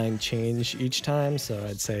had the line change each time, so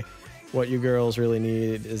I'd say, "What you girls really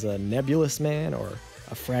need is a nebulous man," or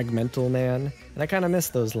 "a fragmental man." And I kind of miss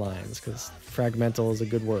those lines, because fragmental is a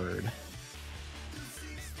good word.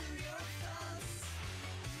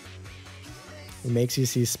 "What makes you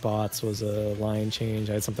see spots" was a line change.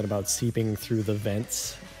 I had something about seeping through the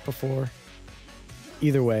vents before.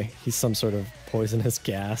 Either way, he's some sort of poisonous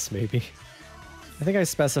gas, maybe. I think I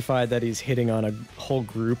specified that he's hitting on a whole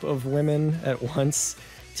group of women at once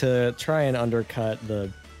to try and undercut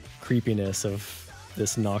the creepiness of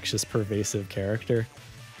this noxious, pervasive character.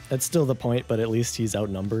 That's still the point, but at least he's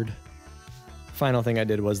outnumbered. Final thing I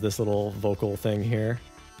did was this little vocal thing here.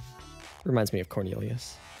 Reminds me of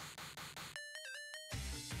Cornelius.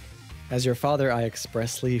 As your father, I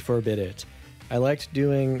expressly forbid it. I liked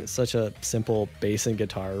doing such a simple bass and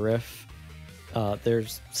guitar riff.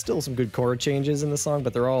 There's still some good chord changes in the song,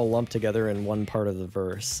 but they're all lumped together in one part of the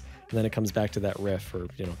verse. And then it comes back to that riff, or,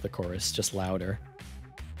 you know, the chorus, just louder.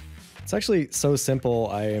 It's actually so simple,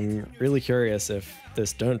 I am really curious if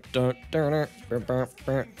this thing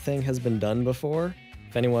has been done before.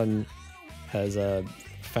 If anyone has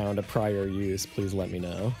found a prior use, please let me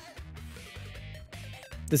know.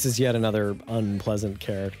 This is yet another unpleasant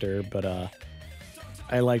character, but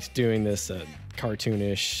I liked doing this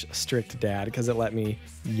cartoonish, strict dad because it let me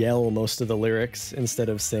yell most of the lyrics instead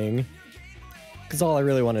of sing. Because all I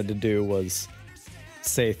really wanted to do was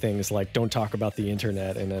say things like, don't talk about the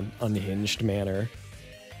internet in an unhinged manner.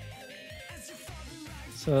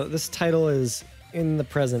 So this title is in the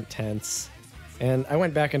present tense, and I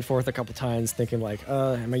went back and forth a couple times thinking like,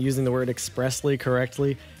 am I using the word expressly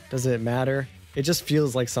correctly? Does it matter? It just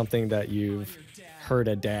feels like something that you've heard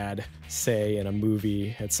a dad say in a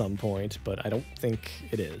movie at some point, but I don't think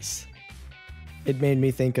it is. It made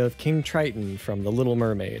me think of King Triton from The Little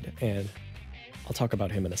Mermaid, and I'll talk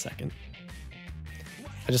about him in a second.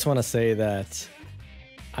 I just want to say that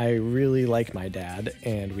I really like my dad,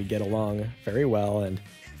 and we get along very well, and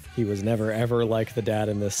he was never ever like the dad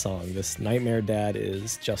in this song. This nightmare dad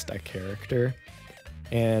is just a character,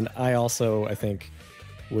 and I also, I think,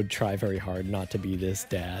 would try very hard not to be this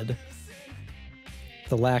dad.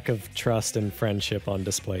 The lack of trust and friendship on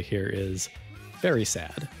display here is very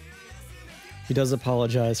sad. He does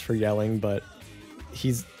apologize for yelling, but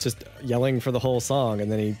he's just yelling for the whole song,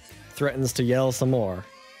 and then he threatens to yell some more.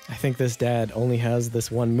 I think this dad only has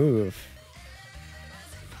this one move.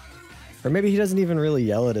 Or maybe he doesn't even really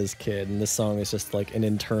yell at his kid, and this song is just like an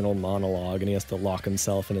internal monologue, and he has to lock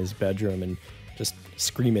himself in his bedroom and just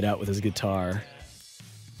scream it out with his guitar.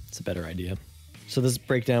 It's a better idea. So this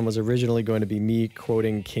breakdown was originally going to be me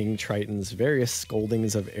quoting King Triton's various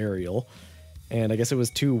scoldings of Ariel, and I guess it was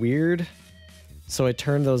too weird, so I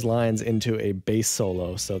turned those lines into a bass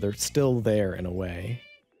solo, so they're still there in a way.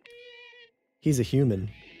 He's a human.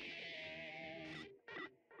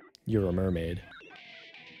 You're a mermaid.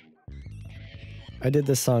 I did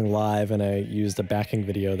this song live, and I used a backing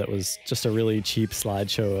video that was just a really cheap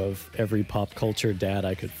slideshow of every pop culture dad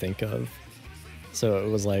I could think of. So it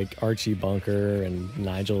was like Archie Bunker and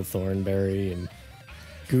Nigel Thornberry and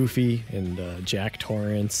Goofy and Jack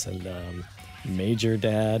Torrance and Major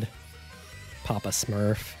Dad, Papa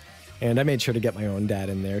Smurf, and I made sure to get my own dad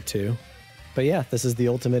in there too. But yeah, this is the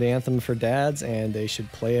ultimate anthem for dads, and they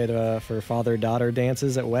should play it for father-daughter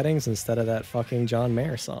dances at weddings instead of that fucking John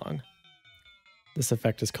Mayer song. This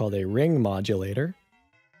effect is called a ring modulator,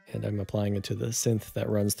 and I'm applying it to the synth that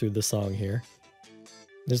runs through the song here.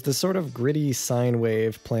 There's this sort of gritty sine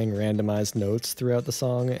wave playing randomized notes throughout the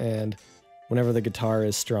song, and whenever the guitar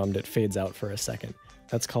is strummed, it fades out for a second.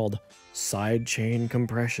 That's called sidechain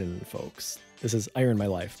compression, folks. This is Iron My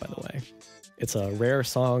Life, by the way. It's a rare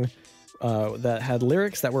song that had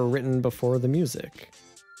lyrics that were written before the music.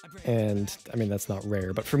 And, I mean, that's not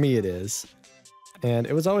rare, but for me it is. And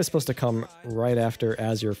it was always supposed to come right after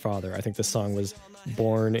As Your Father. I think the song was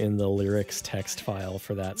born in the lyrics text file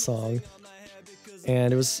for that song.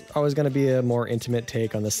 And it was always going to be a more intimate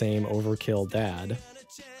take on the same overkill dad.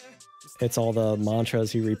 It's all the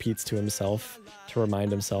mantras he repeats to himself to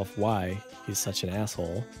remind himself why he's such an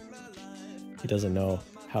asshole. He doesn't know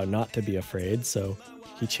how not to be afraid, so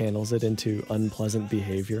he channels it into unpleasant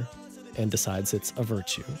behavior and decides it's a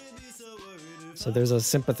virtue. So there's a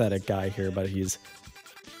sympathetic guy here, but he's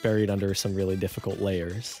buried under some really difficult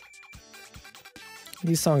layers.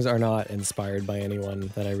 These songs are not inspired by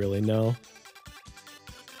anyone that I really know.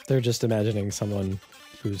 They're just imagining someone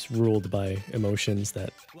who's ruled by emotions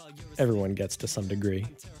that everyone gets to some degree,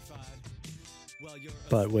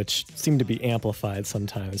 but which seem to be amplified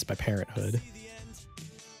sometimes by parenthood.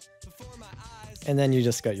 And then you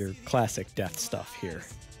just got your classic death stuff here.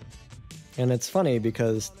 And it's funny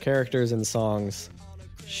because characters in songs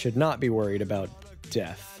should not be worried about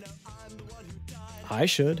death. I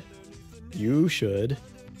should. You should.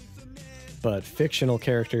 But fictional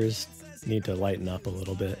characters need to lighten up a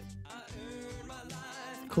little bit.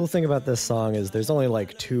 Cool thing about this song is there's only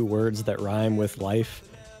like 2 words that rhyme with life,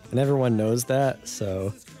 and everyone knows that,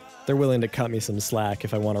 so they're willing to cut me some slack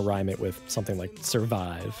if I want to rhyme it with something like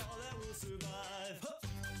survive.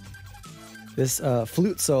 This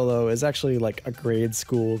flute solo is actually like a grade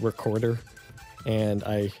school recorder, and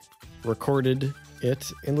I recorded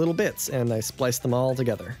it in little bits and I spliced them all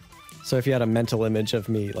together. So if you had a mental image of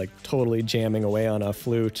me like totally jamming away on a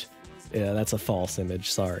flute, yeah, that's a false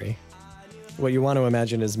image, sorry. What you want to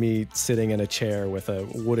imagine is me sitting in a chair with a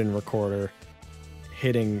wooden recorder,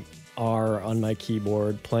 hitting R on my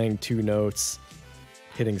keyboard, playing 2 notes,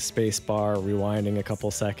 hitting spacebar, rewinding a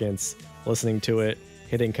couple seconds, listening to it,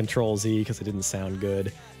 hitting Control Z because it didn't sound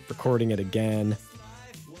good, recording it again,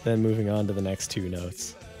 then moving on to the next 2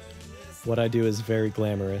 notes. What I do is very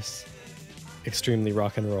glamorous, extremely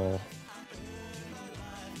rock and roll.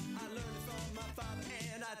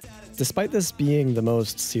 Despite this being the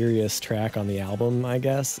most serious track on the album, I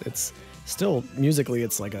guess, it's still, musically,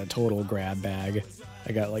 it's like a total grab bag.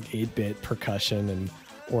 I got like 8-bit percussion and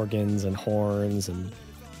organs and horns and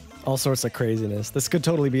all sorts of craziness. This could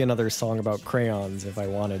totally be another song about crayons if I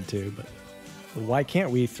wanted to, but why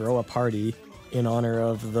can't we throw a party in honor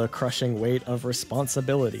of the crushing weight of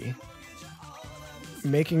responsibility?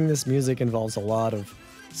 Making this music involves a lot of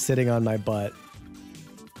sitting on my butt,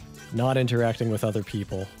 not interacting with other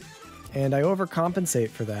people, and I overcompensate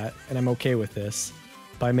for that, and I'm okay with this,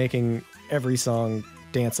 by making every song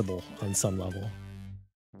danceable on some level.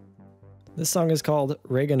 This song is called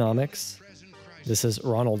Reaganomics. This is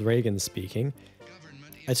Ronald Reagan speaking.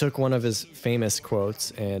 I took one of his famous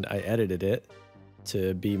quotes and I edited it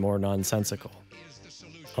to be more nonsensical,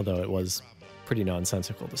 although it was pretty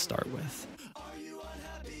nonsensical to start with.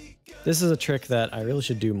 This is a trick that I really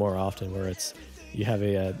should do more often, where it's you have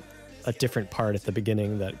a different part at the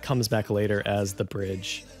beginning that comes back later as the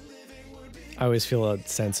bridge. I always feel a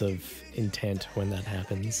sense of intent when that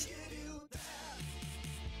happens.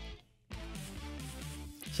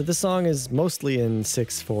 So this song is mostly in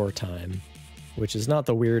 6/4 time, which is not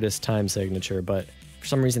the weirdest time signature, but for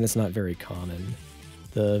some reason it's not very common.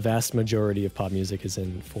 The vast majority of pop music is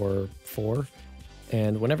in 4/4,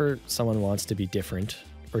 and whenever someone wants to be different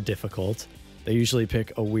or difficult, they usually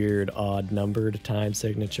pick a weird, odd numbered time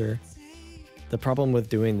signature. The problem with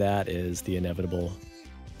doing that is the inevitable,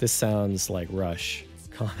 "This sounds like Rush"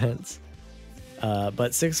 comments.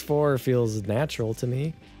 But 6/4 feels natural to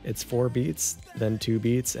me. It's 4 beats, then 2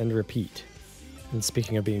 beats, and repeat. And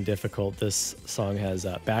speaking of being difficult, this song has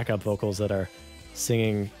backup vocals that are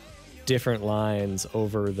singing different lines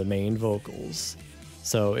over the main vocals.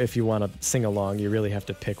 So if you want to sing along, you really have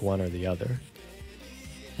to pick one or the other.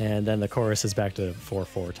 And then the chorus is back to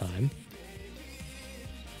 4/4 time.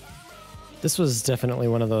 This was definitely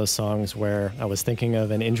one of those songs where I was thinking of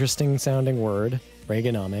an interesting sounding word,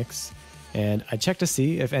 Reaganomics, and I checked to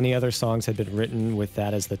see if any other songs had been written with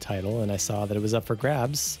that as the title, and I saw that it was up for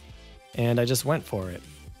grabs, and I just went for it.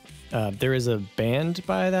 There is a band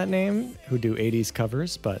by that name who do 80s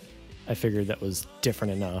covers, but I figured that was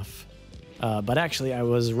different enough. But actually, I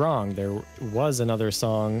was wrong. There was another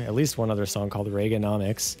song, at least one other song called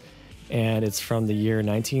Reaganomics, and it's from the year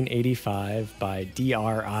 1985 by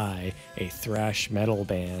DRI, a thrash metal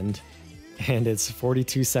band, and it's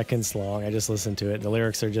 42 seconds long. I just listened to it. The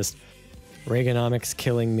lyrics are just, "Reaganomics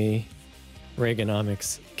killing me,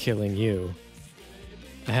 Reaganomics killing you."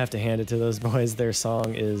 I have to hand it to those boys. Their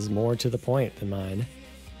song is more to the point than mine.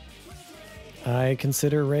 I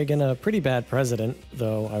consider Reagan a pretty bad president,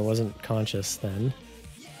 though I wasn't conscious then.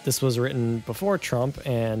 This was written before Trump,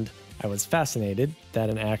 and I was fascinated that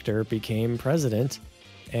an actor became president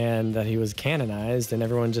and that he was canonized, and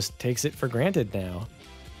everyone just takes it for granted now.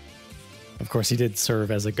 Of course, he did serve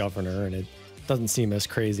as a governor, and it doesn't seem as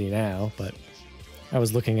crazy now, but I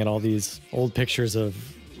was looking at all these old pictures of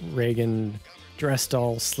Reagan dressed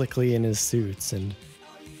all slickly in his suits, and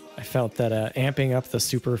I felt that amping up the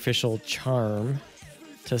superficial charm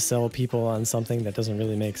to sell people on something that doesn't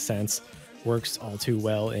really make sense works all too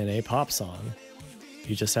well in a pop song.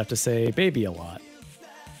 You just have to say baby a lot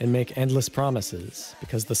and make endless promises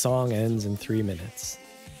because the song ends in 3 minutes.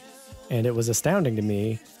 And it was astounding to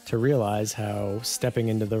me to realize how stepping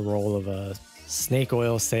into the role of a snake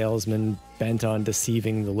oil salesman bent on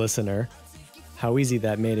deceiving the listener, how easy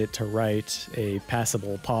that made it to write a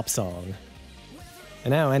passable pop song.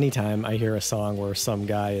 And now anytime I hear a song where some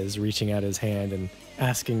guy is reaching out his hand and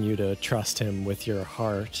asking you to trust him with your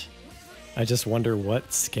heart, I just wonder what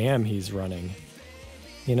scam he's running.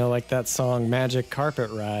 You know, like that song Magic Carpet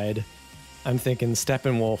Ride, I'm thinking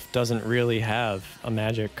Steppenwolf doesn't really have a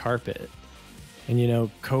magic carpet. And you know,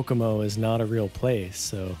 Kokomo is not a real place,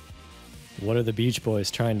 so what are the Beach Boys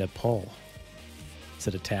trying to pull? Is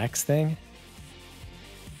it a tax thing?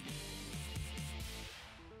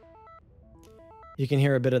 You can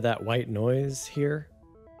hear a bit of that white noise here.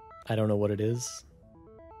 I don't know what it is.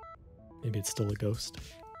 Maybe it's still a ghost.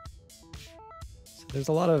 So there's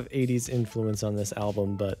a lot of 80s influence on this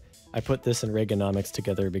album, but I put this and Reaganomics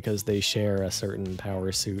together because they share a certain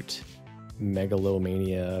power suit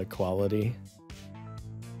megalomania quality.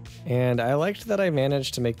 And I liked that I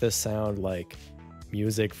managed to make this sound like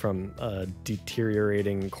music from a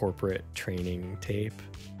deteriorating corporate training tape.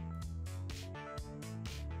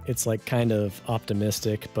 It's like kind of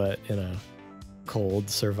optimistic, but in a cold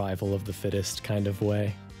survival of the fittest kind of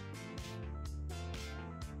way.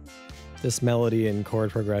 This melody and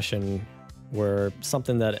chord progression were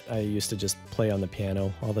something that I used to just play on the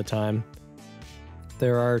piano all the time.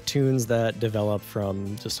 There are tunes that develop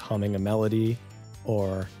from just humming a melody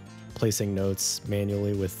or placing notes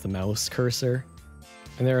manually with the mouse cursor.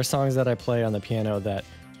 And there are songs that I play on the piano that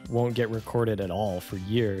won't get recorded at all for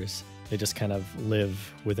years. They just kind of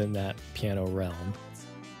live within that piano realm.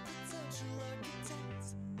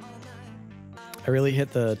 I really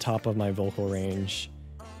hit the top of my vocal range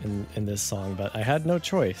in this song, but I had no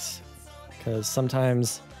choice, because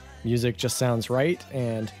sometimes music just sounds right,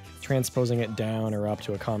 and transposing it down or up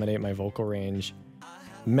to accommodate my vocal range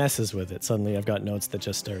messes with it. Suddenly I've got notes that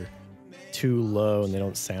just are too low and they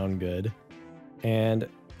don't sound good. And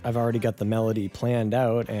I've already got the melody planned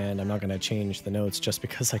out, and I'm not going to change the notes just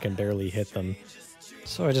because I can barely hit them.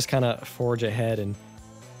 So I just kind of forge ahead, and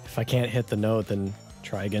if I can't hit the note, then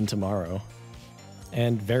try again tomorrow.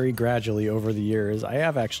 And very gradually over the years, I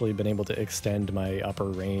have actually been able to extend my upper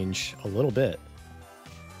range a little bit.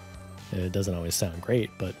 It doesn't always sound great,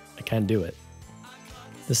 but I can do it.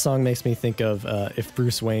 This song makes me think of if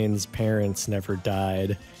Bruce Wayne's parents never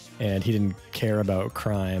died and he didn't care about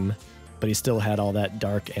crime, but he still had all that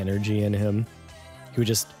dark energy in him. He would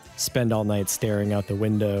just spend all night staring out the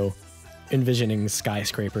window, envisioning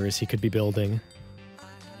skyscrapers he could be building.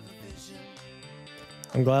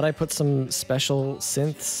 I'm glad I put some special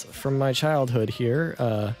synths from my childhood here.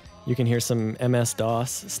 You can hear some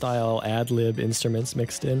MS-DOS style ad-lib instruments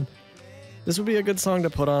mixed in. This would be a good song to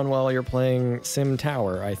put on while you're playing Sim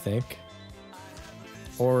Tower, I think.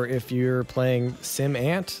 Or if you're playing Sim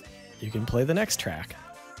Ant, you can play the next track.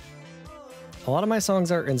 A lot of my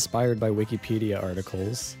songs are inspired by Wikipedia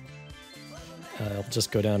articles. I'll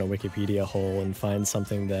just go down a Wikipedia hole and find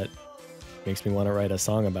something that makes me want to write a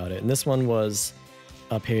song about it. And this one was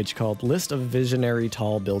a page called List of Visionary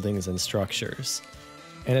Tall Buildings and Structures.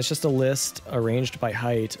 And it's just a list arranged by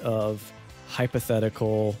height of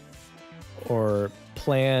hypothetical or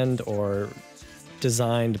planned or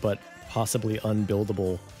designed but possibly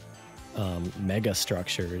unbuildable mega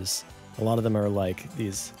structures. A lot of them are like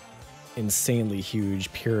these insanely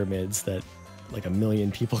huge pyramids that like 1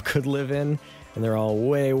 million people could live in, and they're all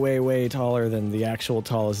way, way, way taller than the actual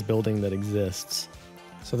tallest building that exists.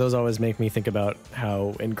 So those always make me think about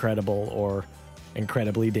how incredible or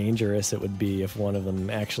incredibly dangerous it would be if one of them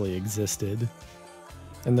actually existed.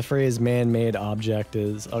 And the phrase man-made object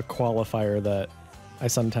is a qualifier that I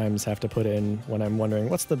sometimes have to put in when I'm wondering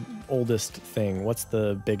what's the oldest thing, what's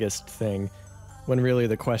the biggest thing, when really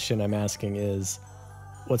the question I'm asking is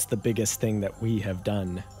what's the biggest thing that we have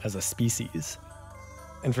done as a species?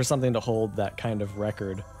 And for something to hold that kind of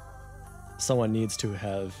record, someone needs to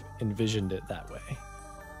have envisioned it that way.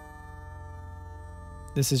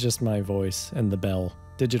 This is just my voice and the bell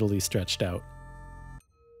digitally stretched out.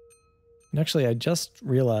 And actually, I just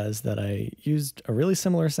realized that I used a really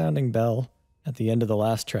similar sounding bell at the end of the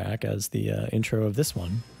last track as the intro of this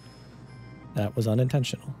one. That was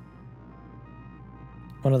unintentional.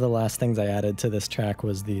 One of the last things I added to this track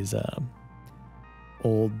was these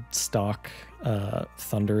old stock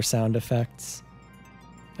thunder sound effects.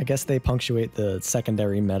 I guess they punctuate the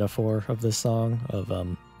secondary metaphor of this song of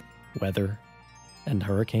weather and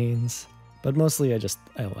hurricanes, but mostly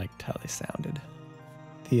I liked how they sounded.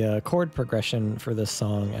 The chord progression for this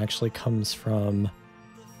song actually comes from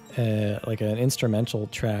like an instrumental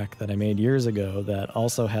track that I made years ago that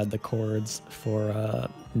also had the chords for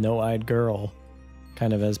No-Eyed Girl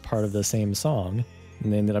kind of as part of the same song,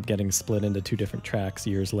 and they ended up getting split into 2 different tracks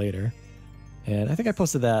years later. And I think I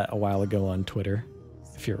posted that a while ago on Twitter,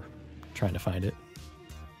 if you're trying to find it.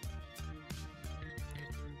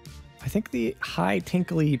 I think the high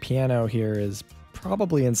tinkly piano here is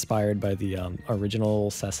probably inspired by the original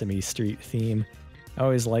Sesame Street theme. I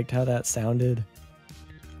always liked how that sounded.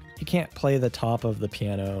 You can't play the top of the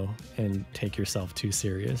piano and take yourself too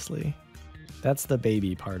seriously. That's the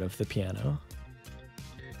baby part of the piano.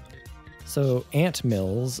 So ant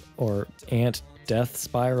mills, or ant death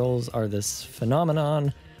spirals, are this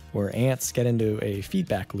phenomenon where ants get into a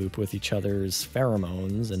feedback loop with each other's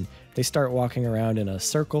pheromones, and they start walking around in a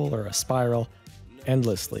circle or a spiral,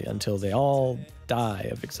 endlessly until they all die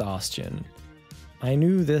of exhaustion. I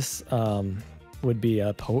knew this would be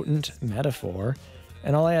a potent metaphor,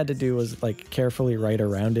 and all I had to do was like carefully write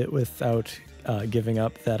around it without giving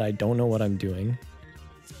up that I don't know what I'm doing.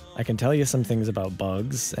 I can tell you some things about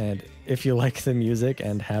bugs, and if you like the music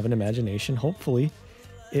and have an imagination, hopefully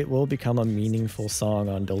it will become a meaningful song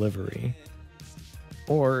on delivery.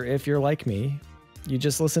 Or if you're like me, you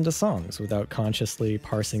just listen to songs without consciously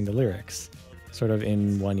parsing the lyrics, sort of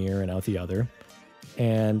in one ear and out the other,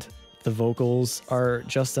 and the vocals are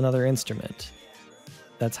just another instrument.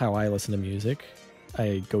 That's how I listen to music.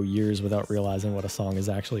 I go years without realizing what a song is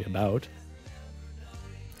actually about.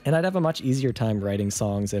 And I'd have a much easier time writing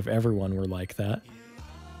songs if everyone were like that.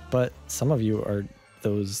 But some of you are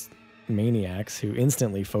those maniacs who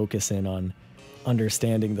instantly focus in on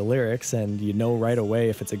understanding the lyrics, and you know right away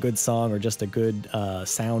if it's a good song or just a good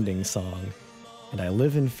sounding song. And I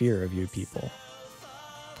live in fear of you people.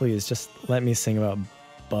 Please just let me sing about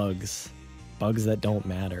bugs that don't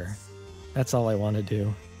matter. That's all I want to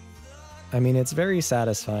do. I mean, it's very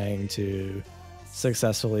satisfying to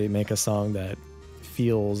successfully make a song that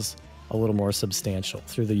feels a little more substantial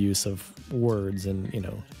through the use of words and,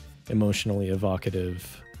 emotionally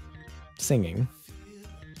evocative singing.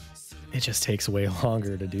 It just takes way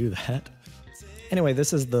longer to do that. Anyway,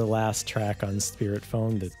 this is the last track on Spirit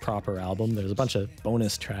Phone, the proper album. There's a bunch of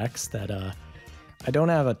bonus tracks that I don't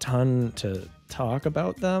have a ton to talk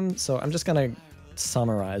about them, so I'm just gonna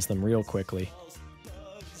summarize them real quickly.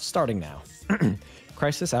 Starting now.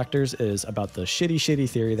 Crisis Actors is about the shitty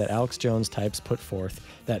theory that Alex Jones types put forth,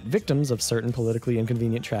 that victims of certain politically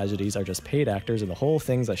inconvenient tragedies are just paid actors and the whole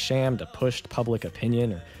thing's a sham to push public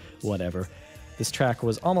opinion or whatever. This track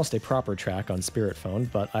was almost a proper track on Spirit Phone,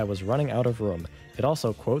 but I was running out of room. It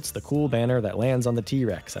also quotes the cool banner that lands on the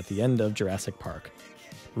T-Rex at the end of Jurassic Park.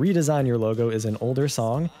 Redesign Your Logo is an older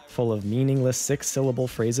song full of meaningless 6-syllable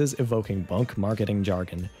phrases evoking bunk marketing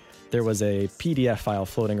jargon. There was a PDF file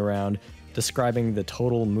floating around describing the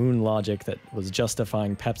total moon logic that was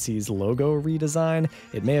justifying Pepsi's logo redesign.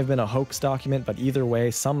 It may have been a hoax document, but either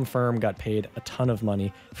way, some firm got paid a ton of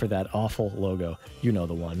money for that awful logo. You know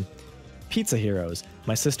the one. Pizza Heroes.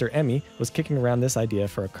 My sister Emmy was kicking around this idea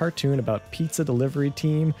for a cartoon about pizza delivery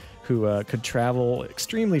team who could travel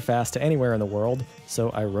extremely fast to anywhere in the world, so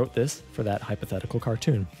I wrote this for that hypothetical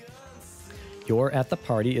cartoon. You're at the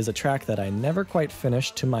Party is a track that I never quite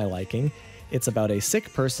finished to my liking. It's about a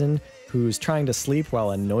sick person who's trying to sleep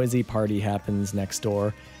while a noisy party happens next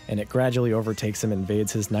door, and it gradually overtakes him and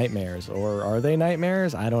invades his nightmares. Or are they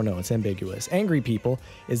nightmares? I don't know, it's ambiguous. Angry People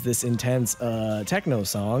is this intense techno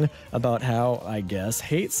song about how, I guess,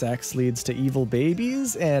 hate sex leads to evil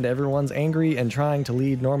babies, and everyone's angry and trying to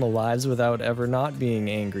lead normal lives without ever not being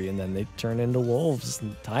angry, and then they turn into wolves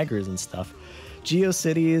and tigers and stuff.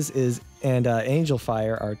 GeoCities and Angel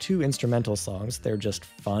Fire are two instrumental songs. They're just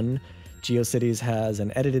fun. GeoCities has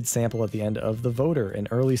an edited sample at the end of The Voter, an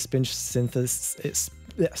early speech synthesis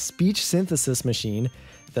machine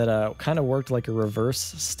that kind of worked like a reverse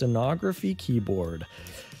stenography keyboard.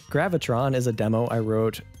 Gravitron is a demo I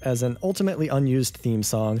wrote as an ultimately unused theme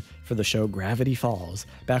song for the show Gravity Falls,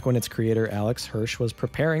 back when its creator Alex Hirsch was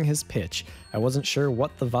preparing his pitch. I wasn't sure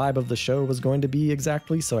what the vibe of the show was going to be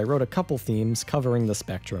exactly, so I wrote a couple themes covering the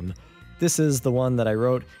spectrum. This is the one that I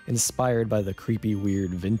wrote inspired by the creepy,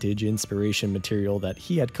 weird, vintage inspiration material that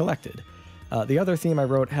he had collected. The other theme I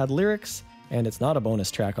wrote had lyrics, and it's not a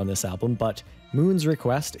bonus track on this album, but Moon's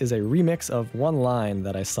Request is a remix of one line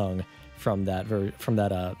that I sung from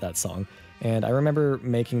that song. And I remember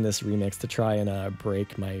making this remix to try and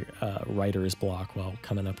break my writer's block while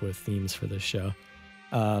coming up with themes for this show.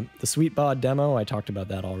 The Sweet Bod demo, I talked about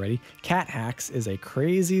that already. Cat Hacks is a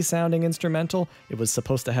crazy sounding instrumental. It was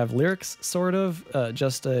supposed to have lyrics, sort of,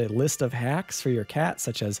 just a list of hacks for your cat,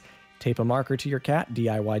 such as tape a marker to your cat,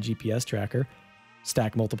 DIY GPS tracker,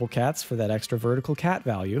 stack multiple cats for that extra vertical cat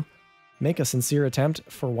value, make a sincere attempt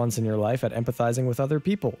for once in your life at empathizing with other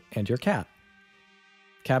people and your cat.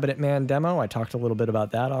 Cabinet Man demo, I talked a little bit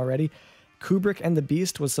about that already. Kubrick and the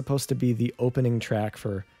Beast was supposed to be the opening track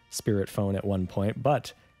for Spirit Phone at one point,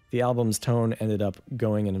 but the album's tone ended up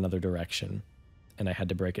going in another direction, and I had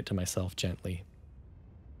to break it to myself gently.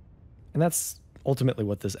 And that's ultimately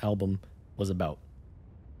what this album was about.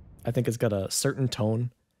 I think it's got a certain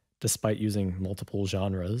tone, despite using multiple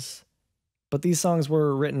genres. But these songs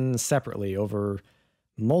were written separately over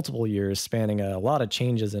multiple years, spanning a lot of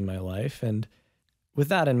changes in my life, and with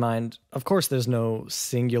that in mind, of course there's no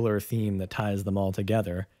singular theme that ties them all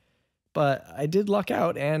together, but I did luck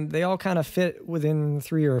out, and they all kind of fit within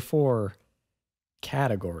 3 or 4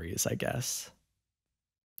 categories, I guess.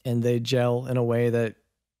 and they gel in a way that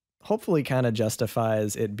hopefully kind of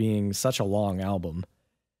justifies it being such a long album.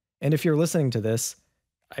 And if you're listening to this,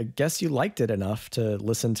 I guess you liked it enough to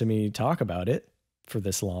listen to me talk about it for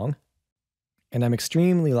this long. And I'm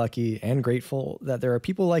extremely lucky and grateful that there are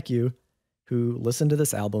people like you who listened to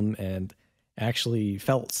this album and actually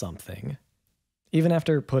felt something. Even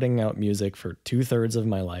after putting out music for 2/3 of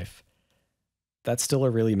my life, that's still a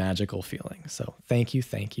really magical feeling. So thank you,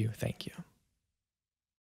 thank you, thank you.